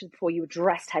your pictures before, you were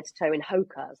dressed head to toe in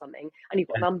Hoka or something, and you've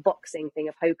got an unboxing thing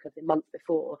of Hoka the month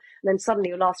before, and then suddenly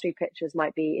your last 3 pictures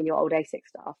might be in your old Asics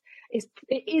stuff, it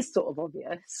is sort of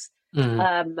obvious.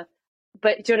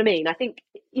 But do you know what I mean? I think,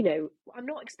 you know, I'm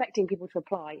not expecting people to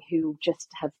apply who just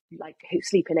have who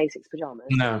sleep in Asics pajamas.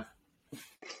 No.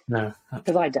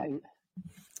 Because I don't.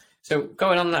 So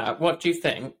going on that, what do you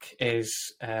think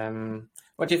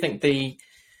the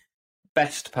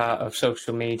best part of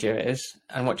social media is,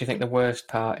 and what do you think the worst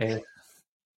part is?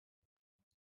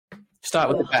 Start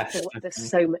with the best.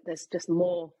 There's just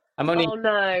more. I'm only. Oh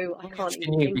no, I can't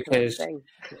even think because of anything.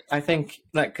 I think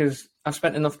because I've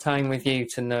spent enough time with you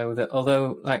to know that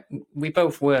although we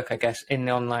both work, I guess, in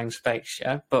the online space,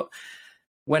 yeah, but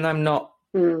when I'm not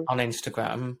on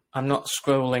Instagram, I'm not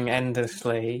scrolling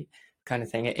endlessly kind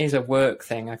of thing. It is a work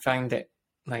thing. I find it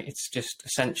it's just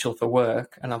essential for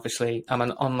work. And obviously I'm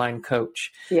an online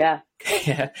coach. Yeah.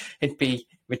 It'd be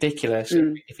ridiculous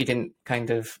if you didn't kind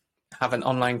of have an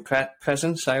online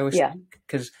presence. I always think,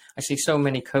 because I see so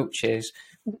many coaches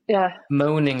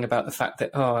moaning about the fact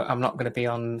that, oh, I'm not going to be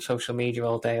on social media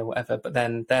all day or whatever, but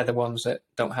then they're the ones that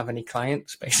don't have any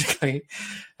clients, basically.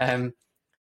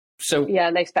 So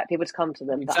and they expect people to come to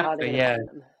them. Exactly,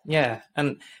 yeah.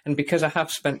 And because I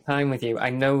have spent time with you,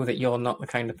 I know that you're not the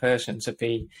kind of person to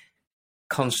be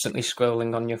constantly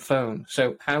scrolling on your phone.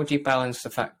 So how do you balance the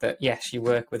fact that, yes, you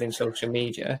work within social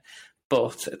media,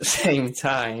 but at the same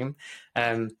time,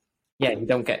 you're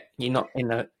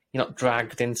not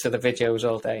dragged into the videos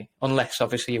all day, unless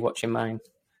obviously you're watching mine.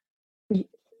 No,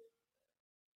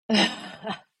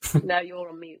 you're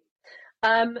on mute.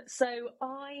 So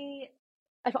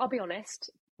I'll be honest,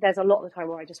 there's a lot of the time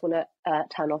where I just want to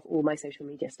turn off all my social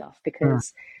media stuff,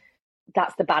 because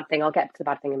that's the bad thing. I'll get to the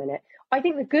bad thing in a minute. I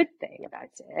think the good thing about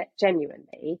it,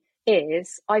 genuinely,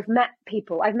 is I've met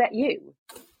you,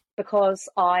 because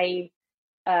I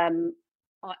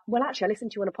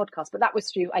listened to you on a podcast, but that was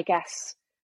through, I guess,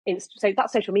 so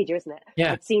that's social media, isn't it?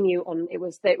 Yeah. I'd seen you on, it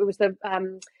was the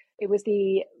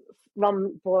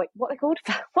Rum Boy, what they called?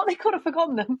 I've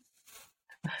forgotten them.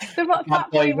 The Fat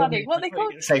Boy Running. What are they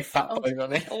called? Say Fat Boy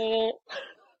Running. Oh.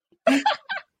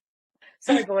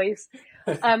 Sorry, boys.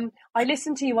 I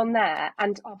listened to you on there,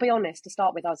 and I'll be honest, to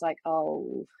start with, I was like,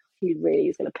 oh, he really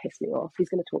is going to piss me off. He's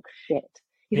going to talk shit.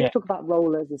 He's going to talk about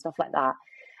rollers and stuff like that.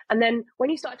 And then when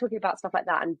you started talking about stuff like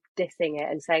that and dissing it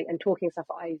and saying and talking stuff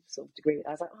that I sort of agree with,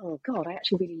 I was like, oh God, I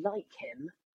actually really like him.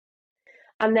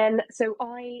 And then, so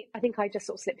I think I just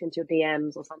sort of slipped into your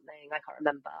DMs or something. I can't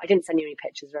remember. I didn't send you any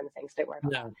pictures or anything, so don't worry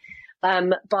about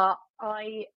that. But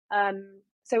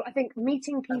so I think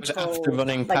meeting people. That was after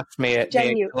running past me at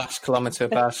the last kilometre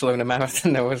of Barcelona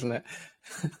Marathon, though, wasn't it?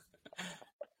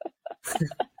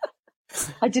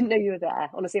 I didn't know you were there.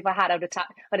 Honestly, if I had, I'd have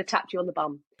tapped you on the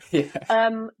bum. Yeah.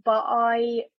 But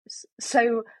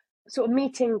so sort of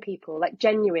meeting people, like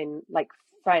genuine, like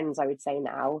friends, I would say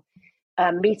now.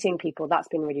 Meeting people, that's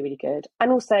been really, really good.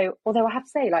 And also, although I have to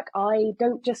say, like, I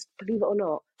don't just, believe it or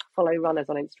not, follow runners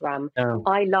on Instagram. No.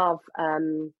 I love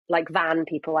like van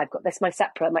people. I've got this my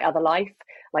other life,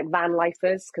 like van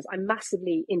lifers, because I'm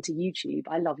massively into YouTube.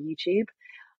 I love YouTube.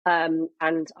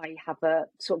 And I have a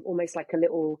sort of almost like a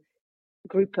little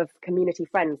group of community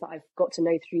friends that I've got to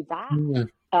know through that,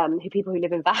 people who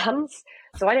live in vans.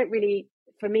 So I don't really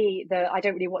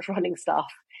watch running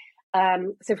stuff.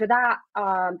 So for that,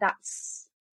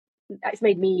 it's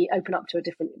made me open up to a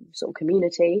different sort of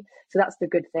community. So that's the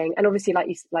good thing. And obviously, like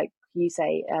you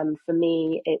say, for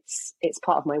me, it's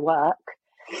part of my work.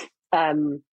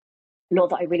 Not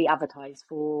that I really advertise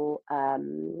for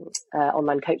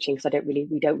online coaching, because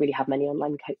we don't really have many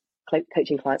online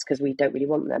coaching clients, because we don't really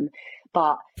want them.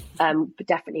 But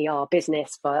definitely our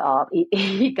business for our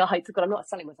e-guides. God, I'm not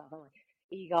selling myself, am I?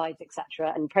 E-guides,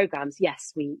 etc., and programs.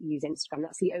 Yes, we use Instagram.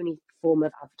 That's the only form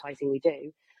of advertising we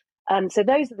do. So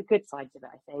those are the good sides of it,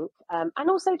 I think. And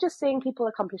also just seeing people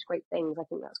accomplish great things. I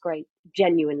think that's great,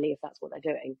 genuinely, if that's what they're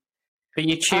doing. But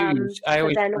you choose.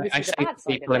 I say to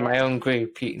people in my own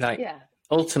group,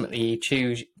 ultimately you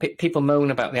choose. People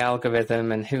moan about the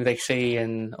algorithm and who they see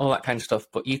and all that kind of stuff,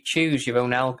 but you choose your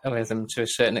own algorithm to a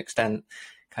certain extent,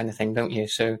 kind of thing, don't you?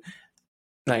 So,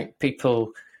 like,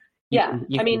 people.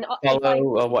 I mean,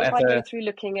 or whatever. If I go through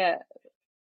looking at,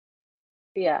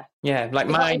 like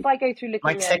if I go through looking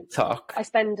my TikTok, I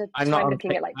spend time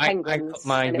looking at like penguins. I put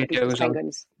my videos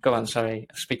on. Go on, sorry,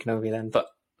 speaking over you then. But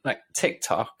like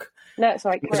TikTok, no,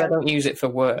 sorry, because I don't use it for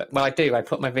work. Well, I do. I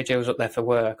put my videos up there for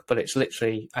work, but it's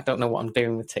literally I don't know what I'm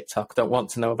doing with TikTok. I don't want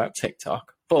to know about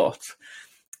TikTok. But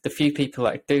the few people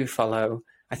that I do follow,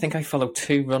 I think I follow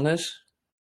 2 runners,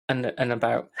 and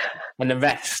the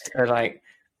rest are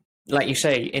like you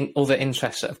say, in other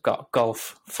interests that I've got,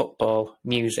 golf, football,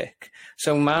 music.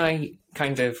 So my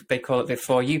they call it the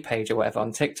For You page or whatever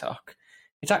on TikTok,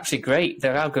 it's actually great.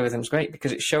 Their algorithm's great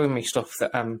because it's showing me stuff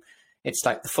that it's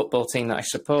like the football team that I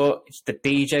support, it's the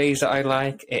DJs that I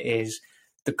like, it is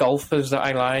the golfers that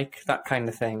I like, that kind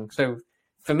of thing. So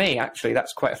for me, actually,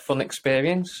 that's quite a fun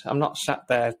experience. I'm not sat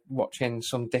there watching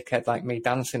some dickhead like me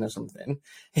dancing or something.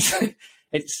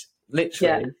 It's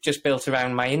literally just built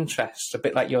around my interests, a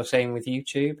bit like you're saying with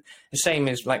YouTube. The same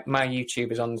as like my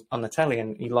YouTube is on the telly,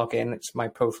 and you log in, it's my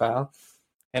profile,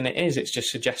 and it's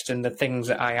just suggesting the things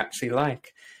that I actually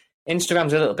like.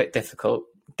 Instagram's a little bit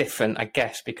different, I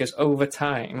guess, because over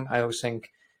time, I always think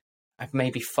I've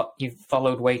maybe you've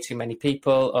followed way too many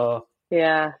people, or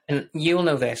and you'll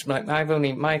know this. Like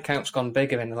my account's gone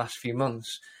bigger in the last few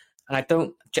months, and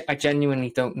I genuinely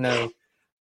don't know.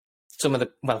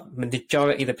 The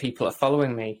majority of the people are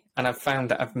following me, and I've found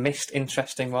that I've missed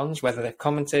interesting ones, whether they've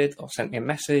commented or sent me a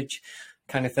message,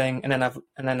 kind of thing. And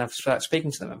then I've started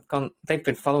speaking to them. They've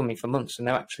been following me for months, and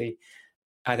they're actually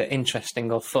either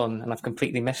interesting or fun, and I've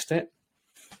completely missed it.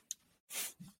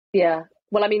 Yeah.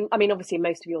 Well, I mean, obviously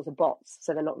most of yours are bots,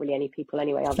 so they're not really any people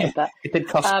anyway, are they? Yeah, but it did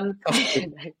cost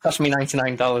me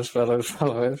 $99 for those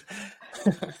followers.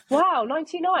 Wow,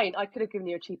 99. I could have given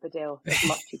you a cheaper deal. There's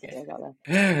much cheaper deals out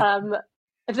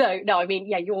there. No, I mean,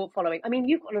 yeah, you're following. I mean,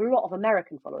 you've got a lot of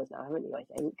American followers now, haven't you? I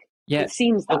think. Yeah, it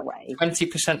seems that way.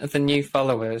 20% of the new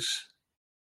followers.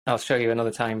 I'll show you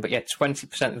another time, but yeah,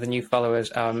 20% of the new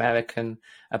followers are American.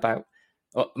 25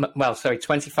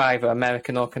 are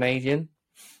American or Canadian.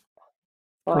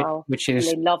 Wow, which is,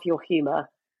 and they love your humour.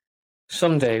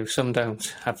 Some do, some don't.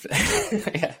 Have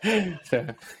yeah, so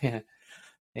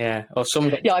yeah, or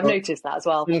some. Yeah, I've noticed that as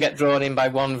well. Some get drawn in by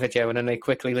one video and then they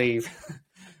quickly leave.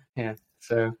 Yeah,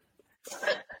 so.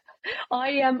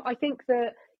 I think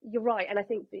that you're right, and I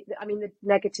think the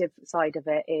negative side of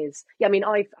it is, yeah, I mean,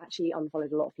 I've actually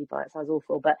unfollowed a lot of people. That sounds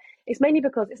awful, but it's mainly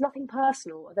because it's nothing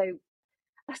personal. Although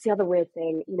that's the other weird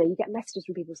thing, you get messages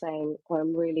from people saying, "Oh,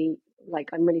 I'm really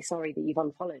sorry that you've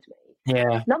unfollowed me."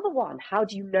 Yeah. Number one, how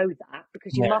do you know that?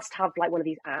 Because you must have like one of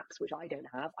these apps, which I don't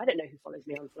have. I don't know who follows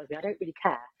me, unfollows me. I don't really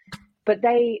care. But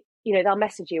they, they'll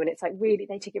message you, and it's like really,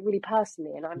 they take it really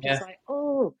personally, and I'm just like,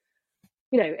 oh,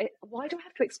 why do I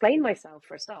have to explain myself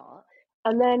for a start?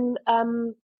 And then,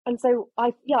 and so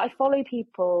I follow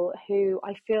people who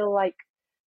I feel like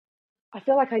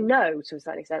I know to a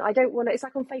certain extent. I don't want to. It's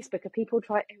like on Facebook. If people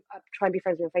try and be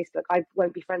friends with me on Facebook, I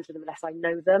won't be friends with them unless I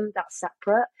know them. That's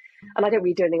separate. And I don't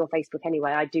really do anything on Facebook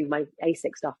anyway. I do my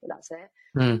Asics stuff, but that's it.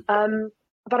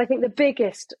 But I think the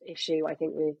biggest issue, I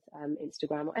think, with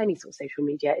Instagram or any sort of social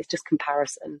media is just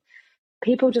comparison.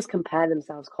 People just compare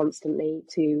themselves constantly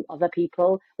to other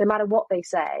people, no matter what they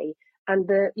say. And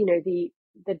the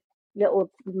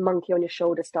little monkey on your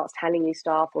shoulder starts telling you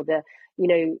stuff, or the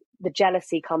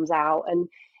jealousy comes out, and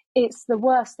it's the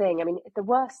worst thing. I mean, the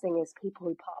worst thing is people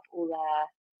who put up all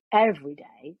their every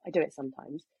day. I do it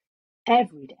sometimes.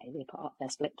 Every day they put up their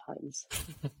split times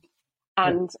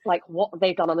and like what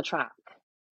they've done on the track,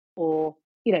 or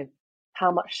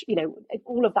how much,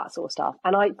 all of that sort of stuff.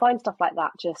 And I find stuff like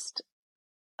that just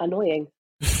annoying.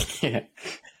 Yeah.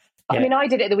 I mean, I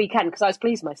did it the weekend because I was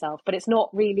pleased with myself, but it's not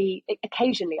really.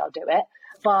 Occasionally I'll do it,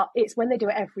 but it's when they do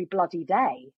it every bloody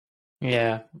day.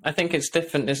 Yeah, I think it's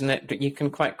different, isn't it? But you can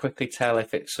quite quickly tell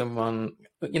if it's someone,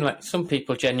 like some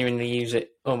people genuinely use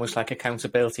it almost like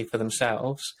accountability for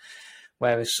themselves,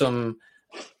 whereas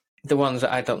the ones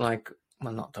that I don't like,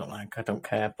 well, I don't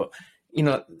care, but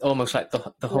almost like the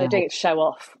humble, they're doing it to show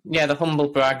off. Yeah, the humble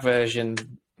brag versions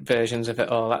of it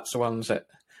all. That's the ones that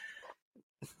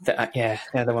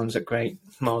they're the ones that grate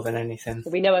more than anything.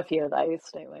 We know a few of those,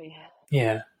 don't we?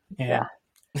 Yeah.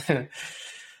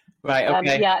 Right.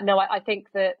 Okay. I think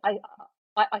that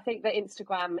I think that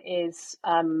Instagram is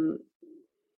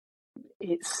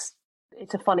it's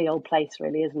a funny old place,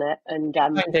 really, isn't it? And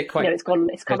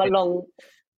it's come a long.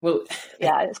 Well,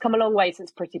 it's come a long way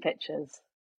since pretty pictures.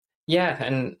 Yeah,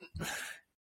 and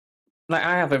like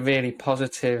I have a really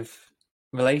positive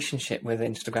relationship with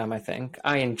Instagram. I think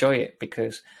I enjoy it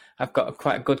because I've got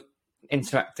quite a good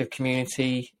interactive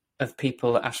community of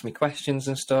people that ask me questions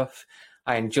and stuff.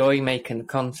 I enjoy making the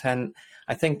content.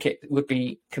 I think it would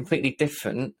be completely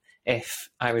different if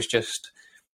I was just,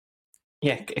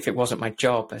 if it wasn't my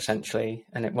job essentially,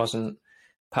 and it wasn't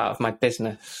part of my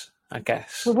business, I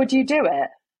guess. Well, would you do it?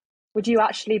 Would you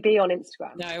actually be on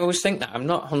Instagram? Yeah, I always think that. I'm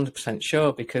not 100%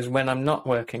 sure because when I'm not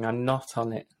working, I'm not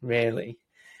on it really.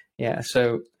 Yeah,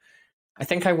 so I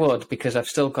think I would because I've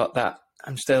still got that.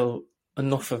 I'm still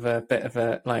enough of a bit of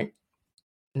a like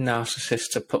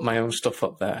narcissist to put my own stuff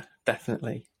up there,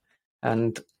 definitely.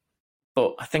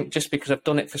 But I think just because I've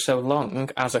done it for so long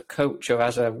as a coach or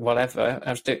as a whatever,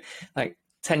 I was doing like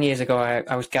 10 years ago,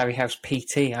 I was Gary House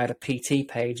PT. I had a PT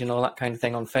page and all that kind of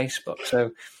thing on Facebook.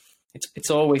 So it's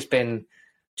always been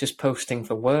just posting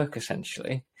for work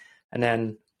essentially. And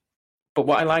then, but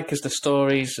what I like is the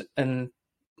stories and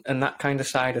that kind of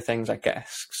side of things, I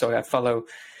guess. So I follow a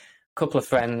couple of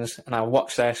friends and I'll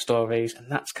watch their stories and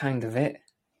that's kind of it.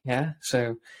 Yeah.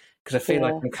 So, because I feel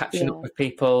like I'm catching up with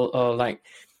people, or like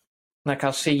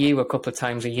I'll see you a couple of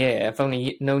times a year. I've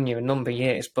only known you a number of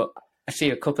years, but I see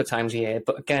you a couple of times a year.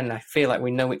 But again, I feel like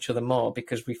we know each other more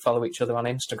because we follow each other on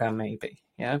Instagram, maybe.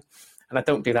 Yeah. And I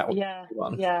don't do that with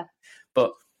everyone. Yeah.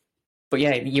 But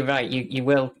yeah, you're right.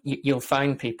 You'll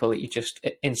find people that you just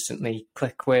instantly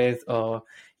click with, or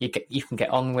you can get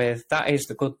on with. That is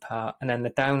the good part. And then the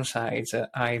downsides are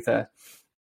either,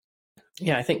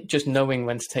 I think just knowing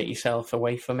when to take yourself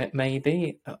away from it,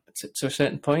 maybe to a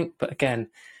certain point. But again,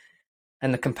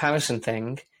 and the comparison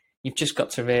thing, you've just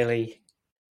got to really,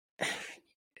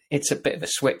 it's a bit of a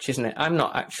switch, isn't it? I'm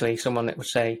not actually someone that would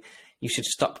say you should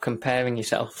stop comparing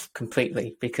yourself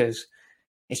completely, because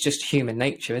it's just human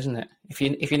nature, isn't it? If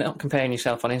you're not comparing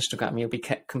yourself on Instagram, you'll be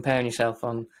comparing yourself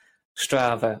on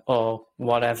Strava or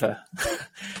whatever.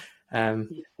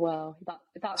 Well,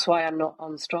 that's why I'm not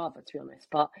on Strava, to be honest.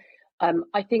 But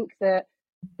I think that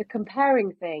the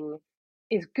comparing thing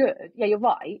is good. Yeah, you're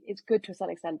right. It's good to a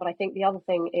certain extent. But I think the other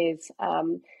thing is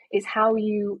how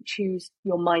you choose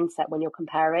your mindset when you're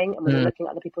comparing and when you're looking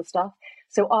at other people's stuff.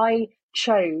 So I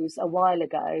chose a while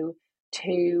ago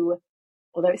to,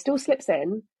 although it still slips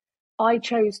in, I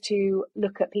chose to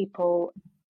look at people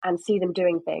and see them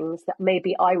doing things that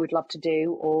maybe I would love to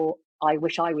do or I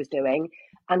wish I was doing,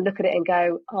 and look at it and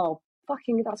go, oh,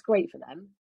 fucking, that's great for them.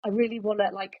 I really want to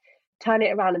like turn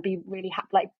it around and be really happy,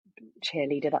 like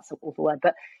cheerleader, that's an awful word,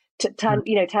 but to turn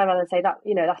around and say that,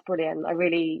 that's brilliant. I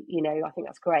really, I think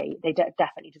that's great. They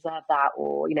definitely deserve that,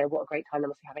 or, what a great time they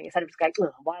must be having. Instead of just going,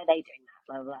 oh, why are they doing that?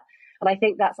 Blah, blah, blah. And I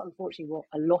think that's unfortunately what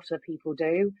a lot of people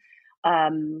do.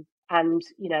 As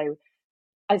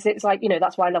it's like,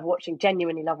 that's why I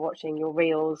genuinely love watching your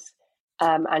reels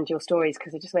and your stories,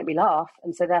 because they just make me laugh.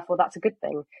 And so therefore that's a good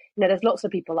thing. There's lots of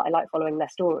people that I like following their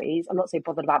stories. I'm not so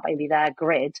bothered about maybe their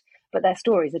grid, but their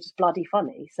stories are just bloody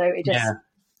funny. So it just,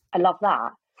 I love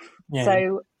that. Yeah.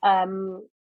 So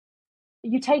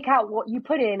you take out what you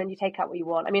put in and you take out what you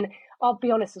want. I mean, I'll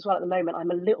be honest as well, at the moment, I'm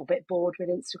a little bit bored with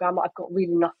Instagram. I've got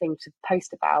really nothing to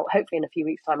post about. Hopefully in a few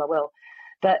weeks' time I will.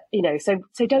 But, so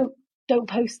don't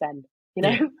post then.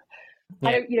 Yeah.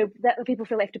 I don't, that people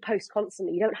feel they have to post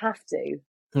constantly. You don't have to.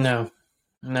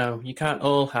 No, you can't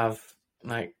all have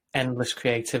like endless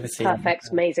creativity. Perfect,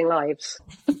 amazing lives.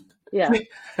 Yeah.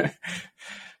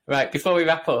 Right, before we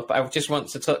wrap up, I just want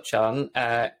to touch on,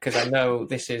 because I know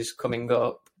this is coming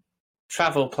up,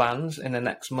 travel plans in the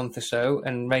next month or so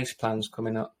and race plans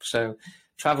coming up. So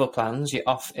travel plans, you're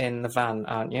off in the van,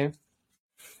 aren't you?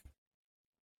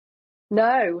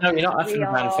 No, you're not off in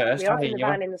the van first. We're off in the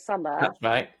van in the summer. That's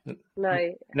right.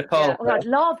 No, Nepal. Yeah. Well, I'd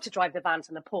love to drive the van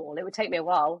to Nepal. It would take me a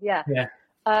while. Yeah.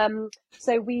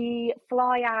 So we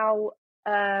fly out.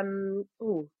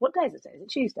 What day is it? Is it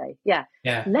Tuesday? Yeah.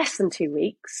 Less than 2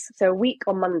 weeks. So a week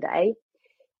on Monday.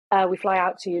 We fly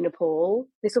out to Nepal.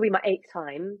 This will be my 8th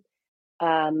time.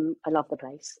 I love the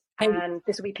place, and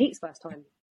this will be Pete's first time.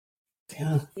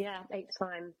 Yeah, 8th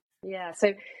time. Yeah.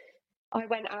 So I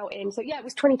went out it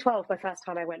was 2012, my first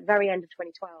time I went, very end of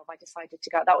 2012, I decided to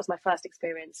go. That was my first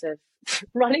experience of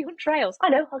running on trails. I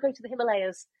know, I'll go to the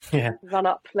Himalayas, run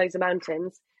up loads of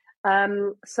mountains.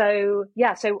 So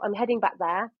I'm heading back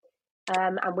there,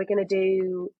 and we're going to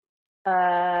do,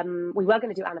 we were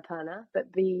going to do Annapurna,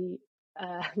 but the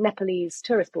Nepalese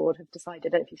tourist board have decided, I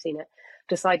don't know if you've seen it,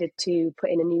 decided to put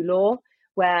in a new law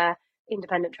where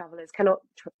independent travellers cannot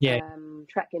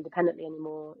trek independently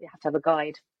anymore. You have to have a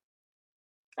guide.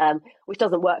 Which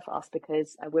doesn't work for us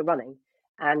because we're running,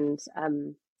 and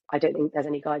I don't think there's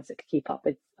any guides that could keep up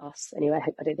with us anyway.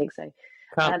 I don't think so.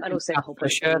 And also the whole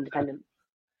point of independent.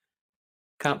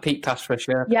 Can't Pete pass for a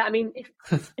shirt? Yeah, I mean, he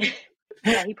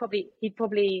would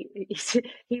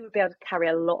be able to carry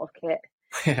a lot of kit.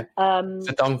 It's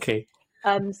a donkey.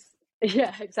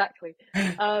 Yeah, exactly.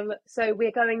 So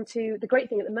we're going to. The great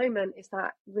thing at the moment is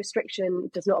that restriction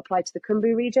does not apply to the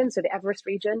Khumbu region, so the Everest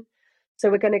region. So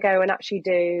we're going to go and actually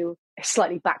do, it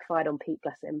slightly backfired on Pete,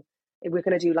 bless him. We're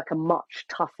going to do like a much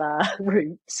tougher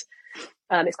route.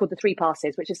 It's called the 3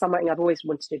 Passes, which is something I've always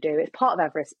wanted to do. It's part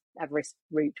of Everest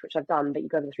route, which I've done, but you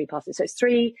go over the 3 Passes. So it's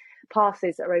 3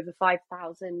 passes that are over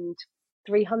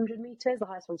 5,300 meters. The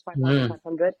highest one's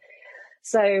 5,500.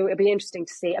 So it'll be interesting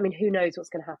to see. I mean, who knows what's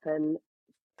going to happen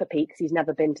for Pete, because he's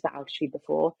never been to that altitude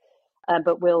before.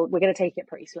 But we're going to take it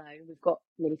pretty slow. We've got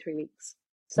nearly 3 weeks.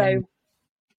 So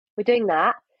we're doing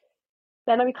that.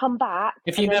 Then we come back.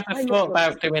 If you never thought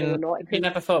about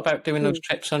doing those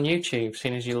trips on YouTube,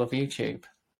 seeing as you love YouTube?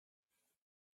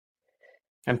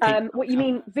 And what you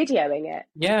mean, videoing it?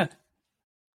 Yeah.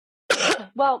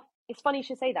 Well, it's funny you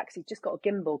should say that, because he's just got a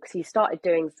gimbal, because he started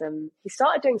doing some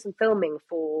filming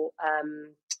for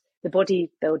the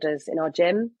bodybuilders in our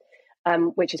gym,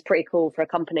 which is pretty cool for a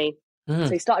company. So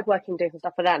he started doing some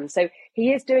stuff for them. So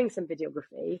he is doing some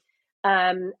videography.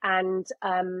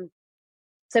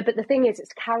 But the thing is,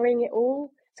 it's carrying it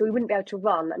all, so we wouldn't be able to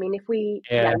run. I mean, if we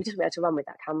just wouldn't be able to run with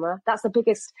that camera. That's the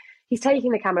biggest. He's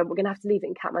taking the camera, we're going to have to leave it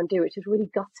in Kathmandu, which is really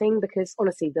gutting, because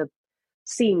honestly, the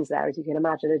scenes there, as you can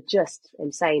imagine, are just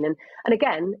insane. And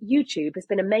again, YouTube has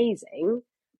been amazing,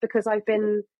 because I've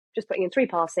been just putting in 3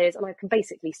 passes, and I can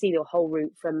basically see the whole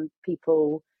route from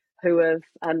people who have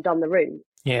done the route.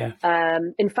 Yeah.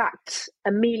 In fact,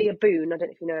 Amelia Boone, I don't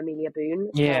know if you know Amelia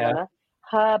Boone.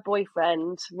 her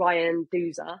boyfriend, Ryan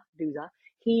Doozer,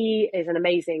 he is an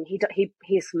amazing,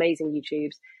 he's amazing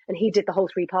YouTubes, and he did the whole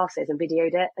 3 passes and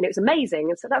videoed it, and it was amazing.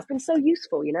 And so that's been so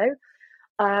useful, you know?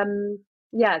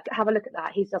 Yeah, have a look at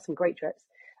that. He's done some great trips.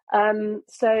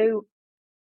 So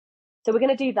we're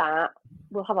going to do that.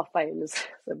 We'll have our phones,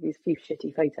 so these few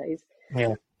shitty photos.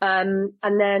 Yeah. And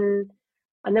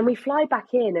then we fly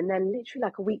back in, and then literally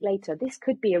like a week later, this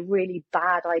could be a really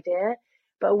bad idea,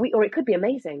 but or it could be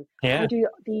amazing. Yeah. We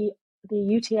do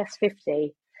the UTS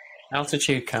 50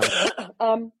 altitude camp.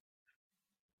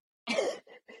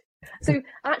 So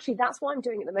actually, that's what I'm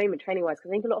doing at the moment, training wise,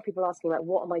 because I think a lot of people are asking, like,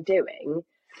 what am I doing?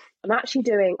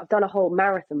 I've done a whole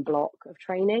marathon block of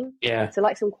training. Yeah. So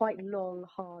like some quite long,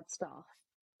 hard stuff.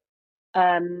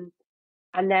 And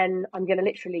then I'm going to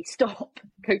literally stop,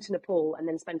 go to Nepal, and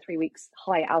then spend 3 weeks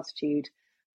high altitude,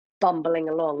 bumbling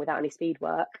along without any speed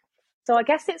work. So I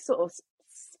guess it's sort of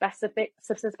specific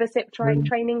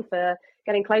training for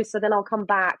getting closer. Then I'll come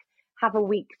back, have a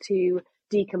week to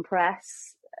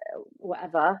decompress,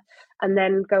 whatever, and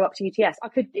then go up to UTS.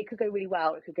 It could go really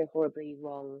well. It could go horribly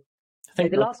wrong. I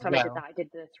think the last time I did that, I did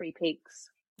the 3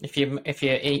 peaks. If you're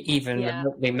even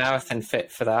remotely marathon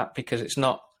fit for that, because it's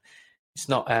not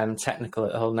technical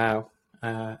at all now.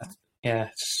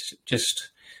 It's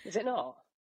just. Is it not?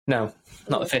 No,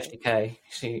 not the 50k.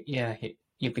 So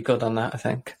you'd be good on that, I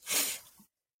think.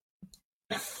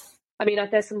 I mean,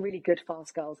 there's some really good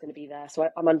fast girls going to be there, so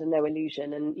I'm under no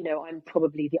illusion. And, you know, I'm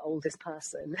probably the oldest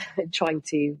person trying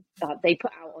to, they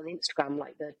put out on Instagram,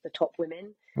 like, the top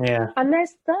women. Yeah. And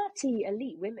there's 30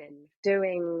 elite women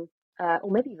doing, or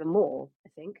maybe even more, I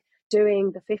think,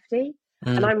 doing the 50.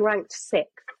 And I'm ranked 6th,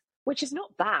 which is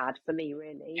not bad for me,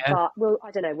 really. Yeah. But,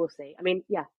 I don't know, we'll see. I mean,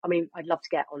 I'd love to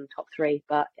get on top 3,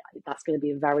 but that's going to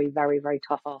be a very, very, very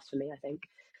tough ask for me, I think.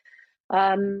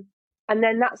 And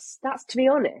then that's to be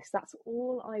honest, that's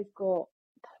all I've got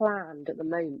planned at the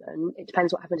moment. It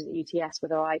depends what happens at UTS,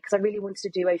 because I really wanted to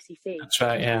do OCC. That's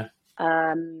right, yeah.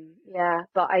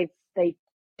 But they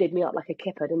did me up like a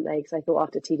kipper, didn't they? Because I thought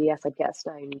after TDS I'd get a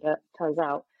stone, but turns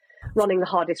out running the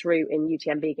hardest route in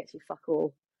UTMB gets you fuck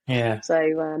all. Yeah. So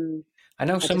I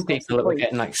know some people that were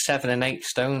getting like 7 and 8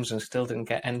 stones and still didn't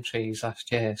get entries last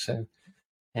year. So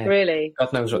yeah, really,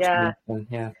 God knows what's going to happen.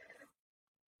 Yeah.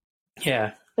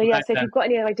 Yeah. So so if you've got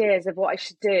any ideas of what I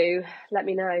should do, let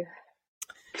me know.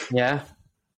 Yeah.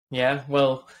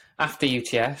 Well, after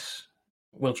UTS,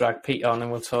 we'll drag Pete on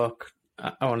and we'll talk.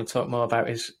 I want to talk more about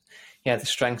the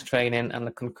strength training and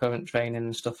the concurrent training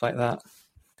and stuff like that.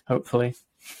 Hopefully.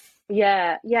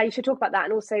 Yeah, you should talk about that,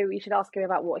 and also you should ask him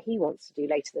about what he wants to do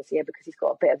later this year, because he's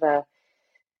got a bit of a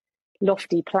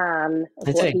lofty plan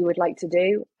of what he would like to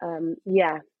do.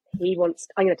 He wants.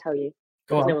 I'm going to tell you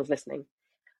because no one's listening.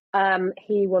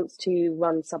 He wants to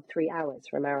run sub 3 hours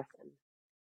for a marathon,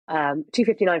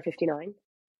 2:59:59,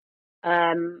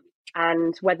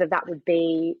 and whether that would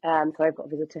be. Sorry, I've got a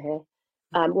visitor here.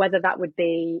 Whether that would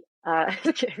be.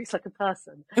 He's like a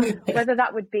person. Whether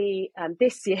that would be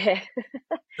this year.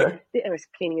 He's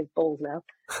cleaning his balls now.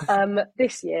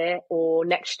 This year or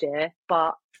next year,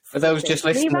 but for those just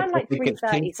listening, he ran like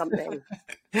 3:30 something.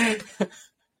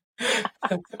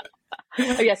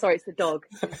 Oh yeah, sorry, it's the dog.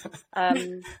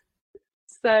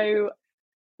 So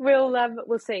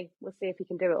we'll see. We'll see if he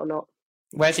can do it or not.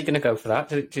 Where's he going to go for that?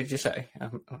 Did you say?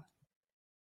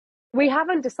 We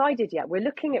haven't decided yet. We're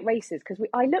looking at races because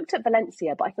I looked at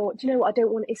Valencia, but I thought, do you know what? I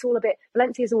don't want. It's all a bit.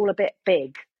 Valencia's all a bit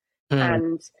big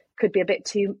and could be a bit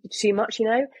too much, you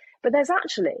know. But there's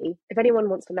actually, if anyone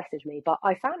wants to message me, but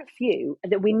I found a few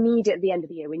that we need at the end of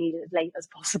the year. We need it as late as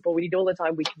possible. We need all the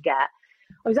time we can get.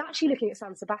 I was actually looking at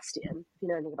San Sebastian, if you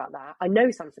know anything about that. I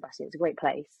know San Sebastian, it's a great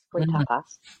place, great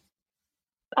tapas.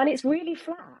 And it's really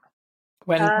flat.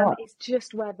 It's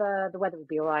just whether the weather will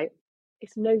be all right.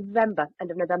 It's November,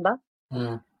 end of November.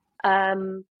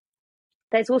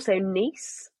 There's also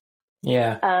Nice.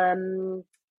 Yeah.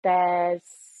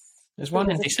 There's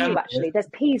one in December. Actually. There's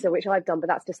Pisa, which I've done, but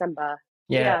that's December.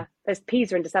 Yeah. There's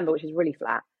Pisa in December, which is really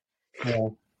flat. Yeah.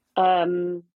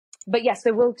 But yeah,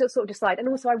 so we'll just sort of decide. And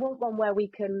also I want one where we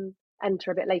can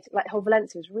enter a bit later. Like whole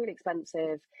Valencia is really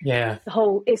expensive. Yeah.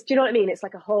 Do you know what I mean? It's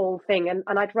like a whole thing. And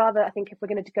I'd rather, I think if we're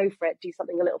going to go for it, do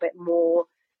something a little bit more,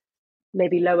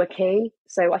 maybe lower key.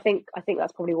 So I think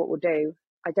that's probably what we'll do.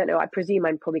 I don't know. I presume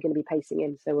I'm probably going to be pacing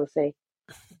in, so we'll see.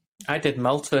 I did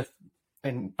Malta,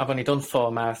 and I've only done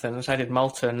 4 marathons. I did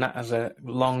Malta, and that has a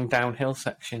long downhill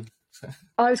section. So.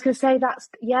 I was going to say isn't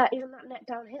that net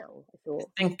downhill? I thought.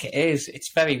 I think it is.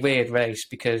 It's a very weird race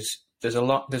because there's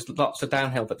lots of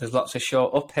downhill, but there's lots of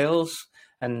short uphills,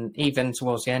 and even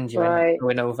towards the end you're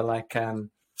going over like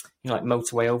like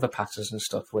motorway overpasses and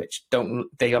stuff, which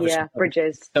they obviously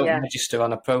bridges don't register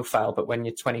on a profile, but when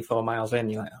you're 24 miles in,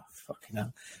 you're like, oh, fucking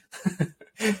hell.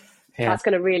 That's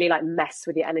going to really like mess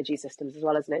with your energy systems as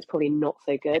well, isn't it? It's probably not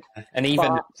so good. And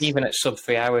even at sub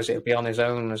 3 hours, it'll be on his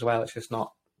own as well. It's just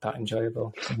not that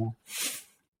enjoyable.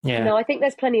 Yeah. No, I think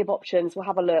there's plenty of options. We'll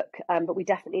have a look, but we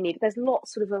definitely there's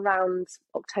lots sort of around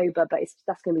October, but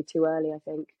that's going to be too early, I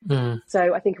think.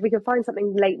 So I think if we can find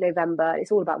something late November,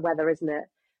 it's all about weather, isn't it?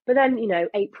 But then,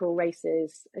 April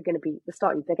races are going to be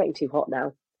they're getting too hot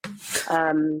now.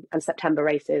 And September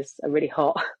races are really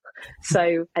hot.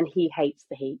 So, and he hates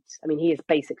the heat. I mean, he is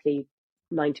basically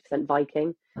 90%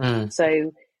 Viking.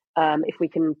 So if we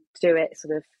can do it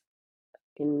sort of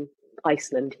in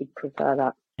Iceland, he'd prefer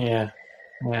that. Yeah.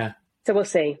 So we'll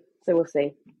see.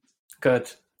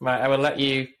 Good. Right, I will let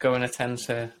you go and attend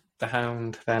to the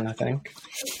hound then, I think.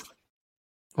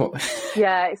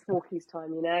 Yeah, it's Walkie's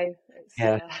time,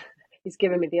 he's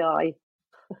giving me the eye.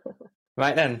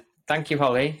 Right then. Thank you,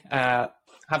 Holly. Have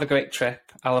a great trip.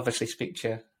 I'll obviously speak to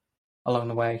you along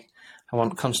the way. I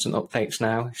want constant updates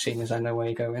now, seeing as I know where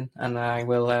you're going. And I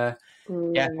will,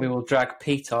 we will drag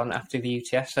Pete on after the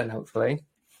UTS then, hopefully.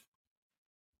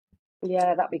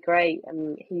 Yeah, that'd be great.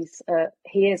 And he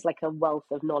is like a wealth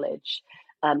of knowledge.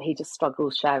 He just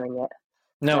struggles sharing it.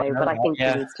 But I think he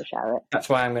needs to share it. That's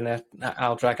why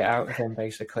I'll drag it out of him,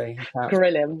 basically.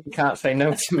 Grill him. You can't say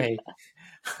no to me.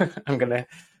 I'm going to,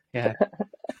 Yeah.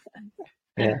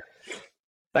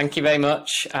 Thank you very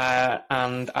much.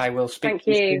 And I will speak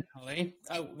to you soon, Holly.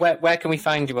 Oh, where can we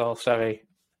find you all? Sorry.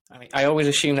 I mean, I always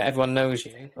assume that everyone knows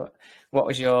you, but what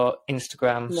was your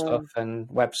Instagram stuff and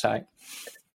website?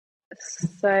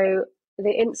 So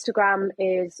the Instagram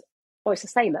is, it's the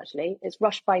same actually. It's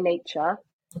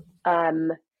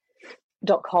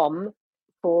rushbynature.com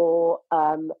for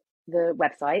the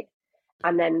website.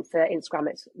 And then for Instagram,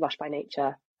 it's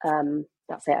rushbynature.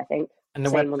 That's it, I think. And the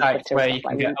website where you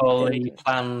can get all the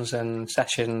plans and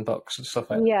session books and stuff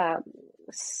like that. Yeah.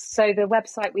 So the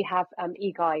website, we have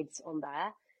e-guides on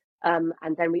there.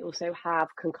 And then we also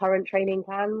have concurrent training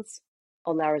plans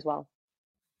on there as well.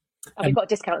 And we've got a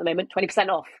discount at the moment, 20%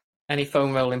 off. Any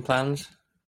foam rolling plans?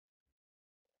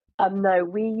 No,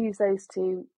 we use those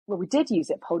we did use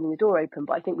it for holding the door open,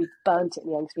 but I think we burnt it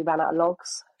in the end because we ran out of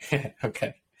logs.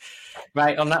 Okay.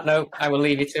 Right, on that note, I will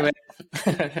leave you to it.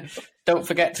 Don't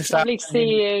forget to start. Lovely to see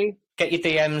you. Get your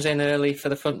DMs in early for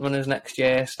the Frontrunners next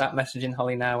year. Start messaging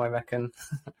Holly now, I reckon.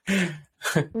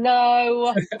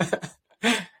 No.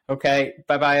 Okay,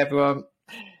 bye-bye, everyone.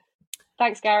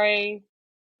 Thanks, Gary.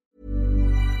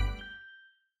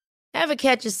 Ever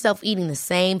catch yourself eating the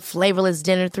same flavorless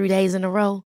dinner 3 days in a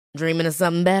row? Dreaming of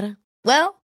something better?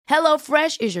 Well,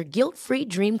 HelloFresh is your guilt-free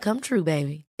dream come true,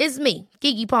 baby. It's me,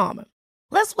 Keke Palmer.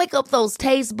 Let's wake up those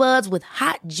taste buds with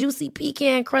hot, juicy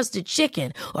pecan-crusted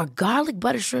chicken or garlic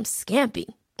butter shrimp scampi.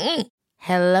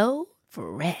 Hello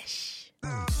Fresh.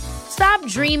 Stop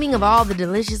dreaming of all the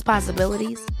delicious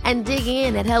possibilities and dig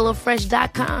in at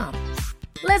HelloFresh.com.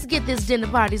 Let's get this dinner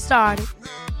party started.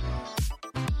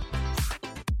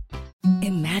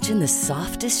 Imagine the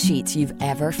softest sheets you've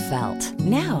ever felt.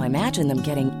 Now imagine them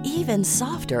getting even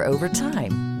softer over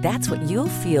time. That's what you'll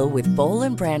feel with Boll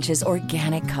 & Branch's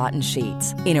organic cotton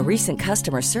sheets. In a recent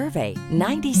customer survey,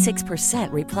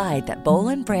 96% replied that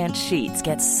Boll & Branch sheets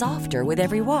get softer with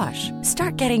every wash.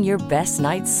 Start getting your best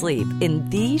night's sleep in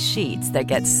these sheets that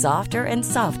get softer and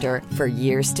softer for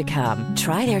years to come.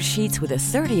 Try their sheets with a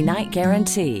 30-night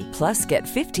guarantee. Plus, get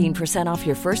 15% off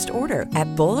your first order at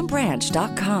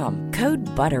bollandbranch.com. Code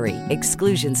BUTTERY.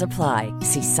 Exclusions apply.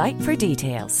 See site for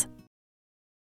details.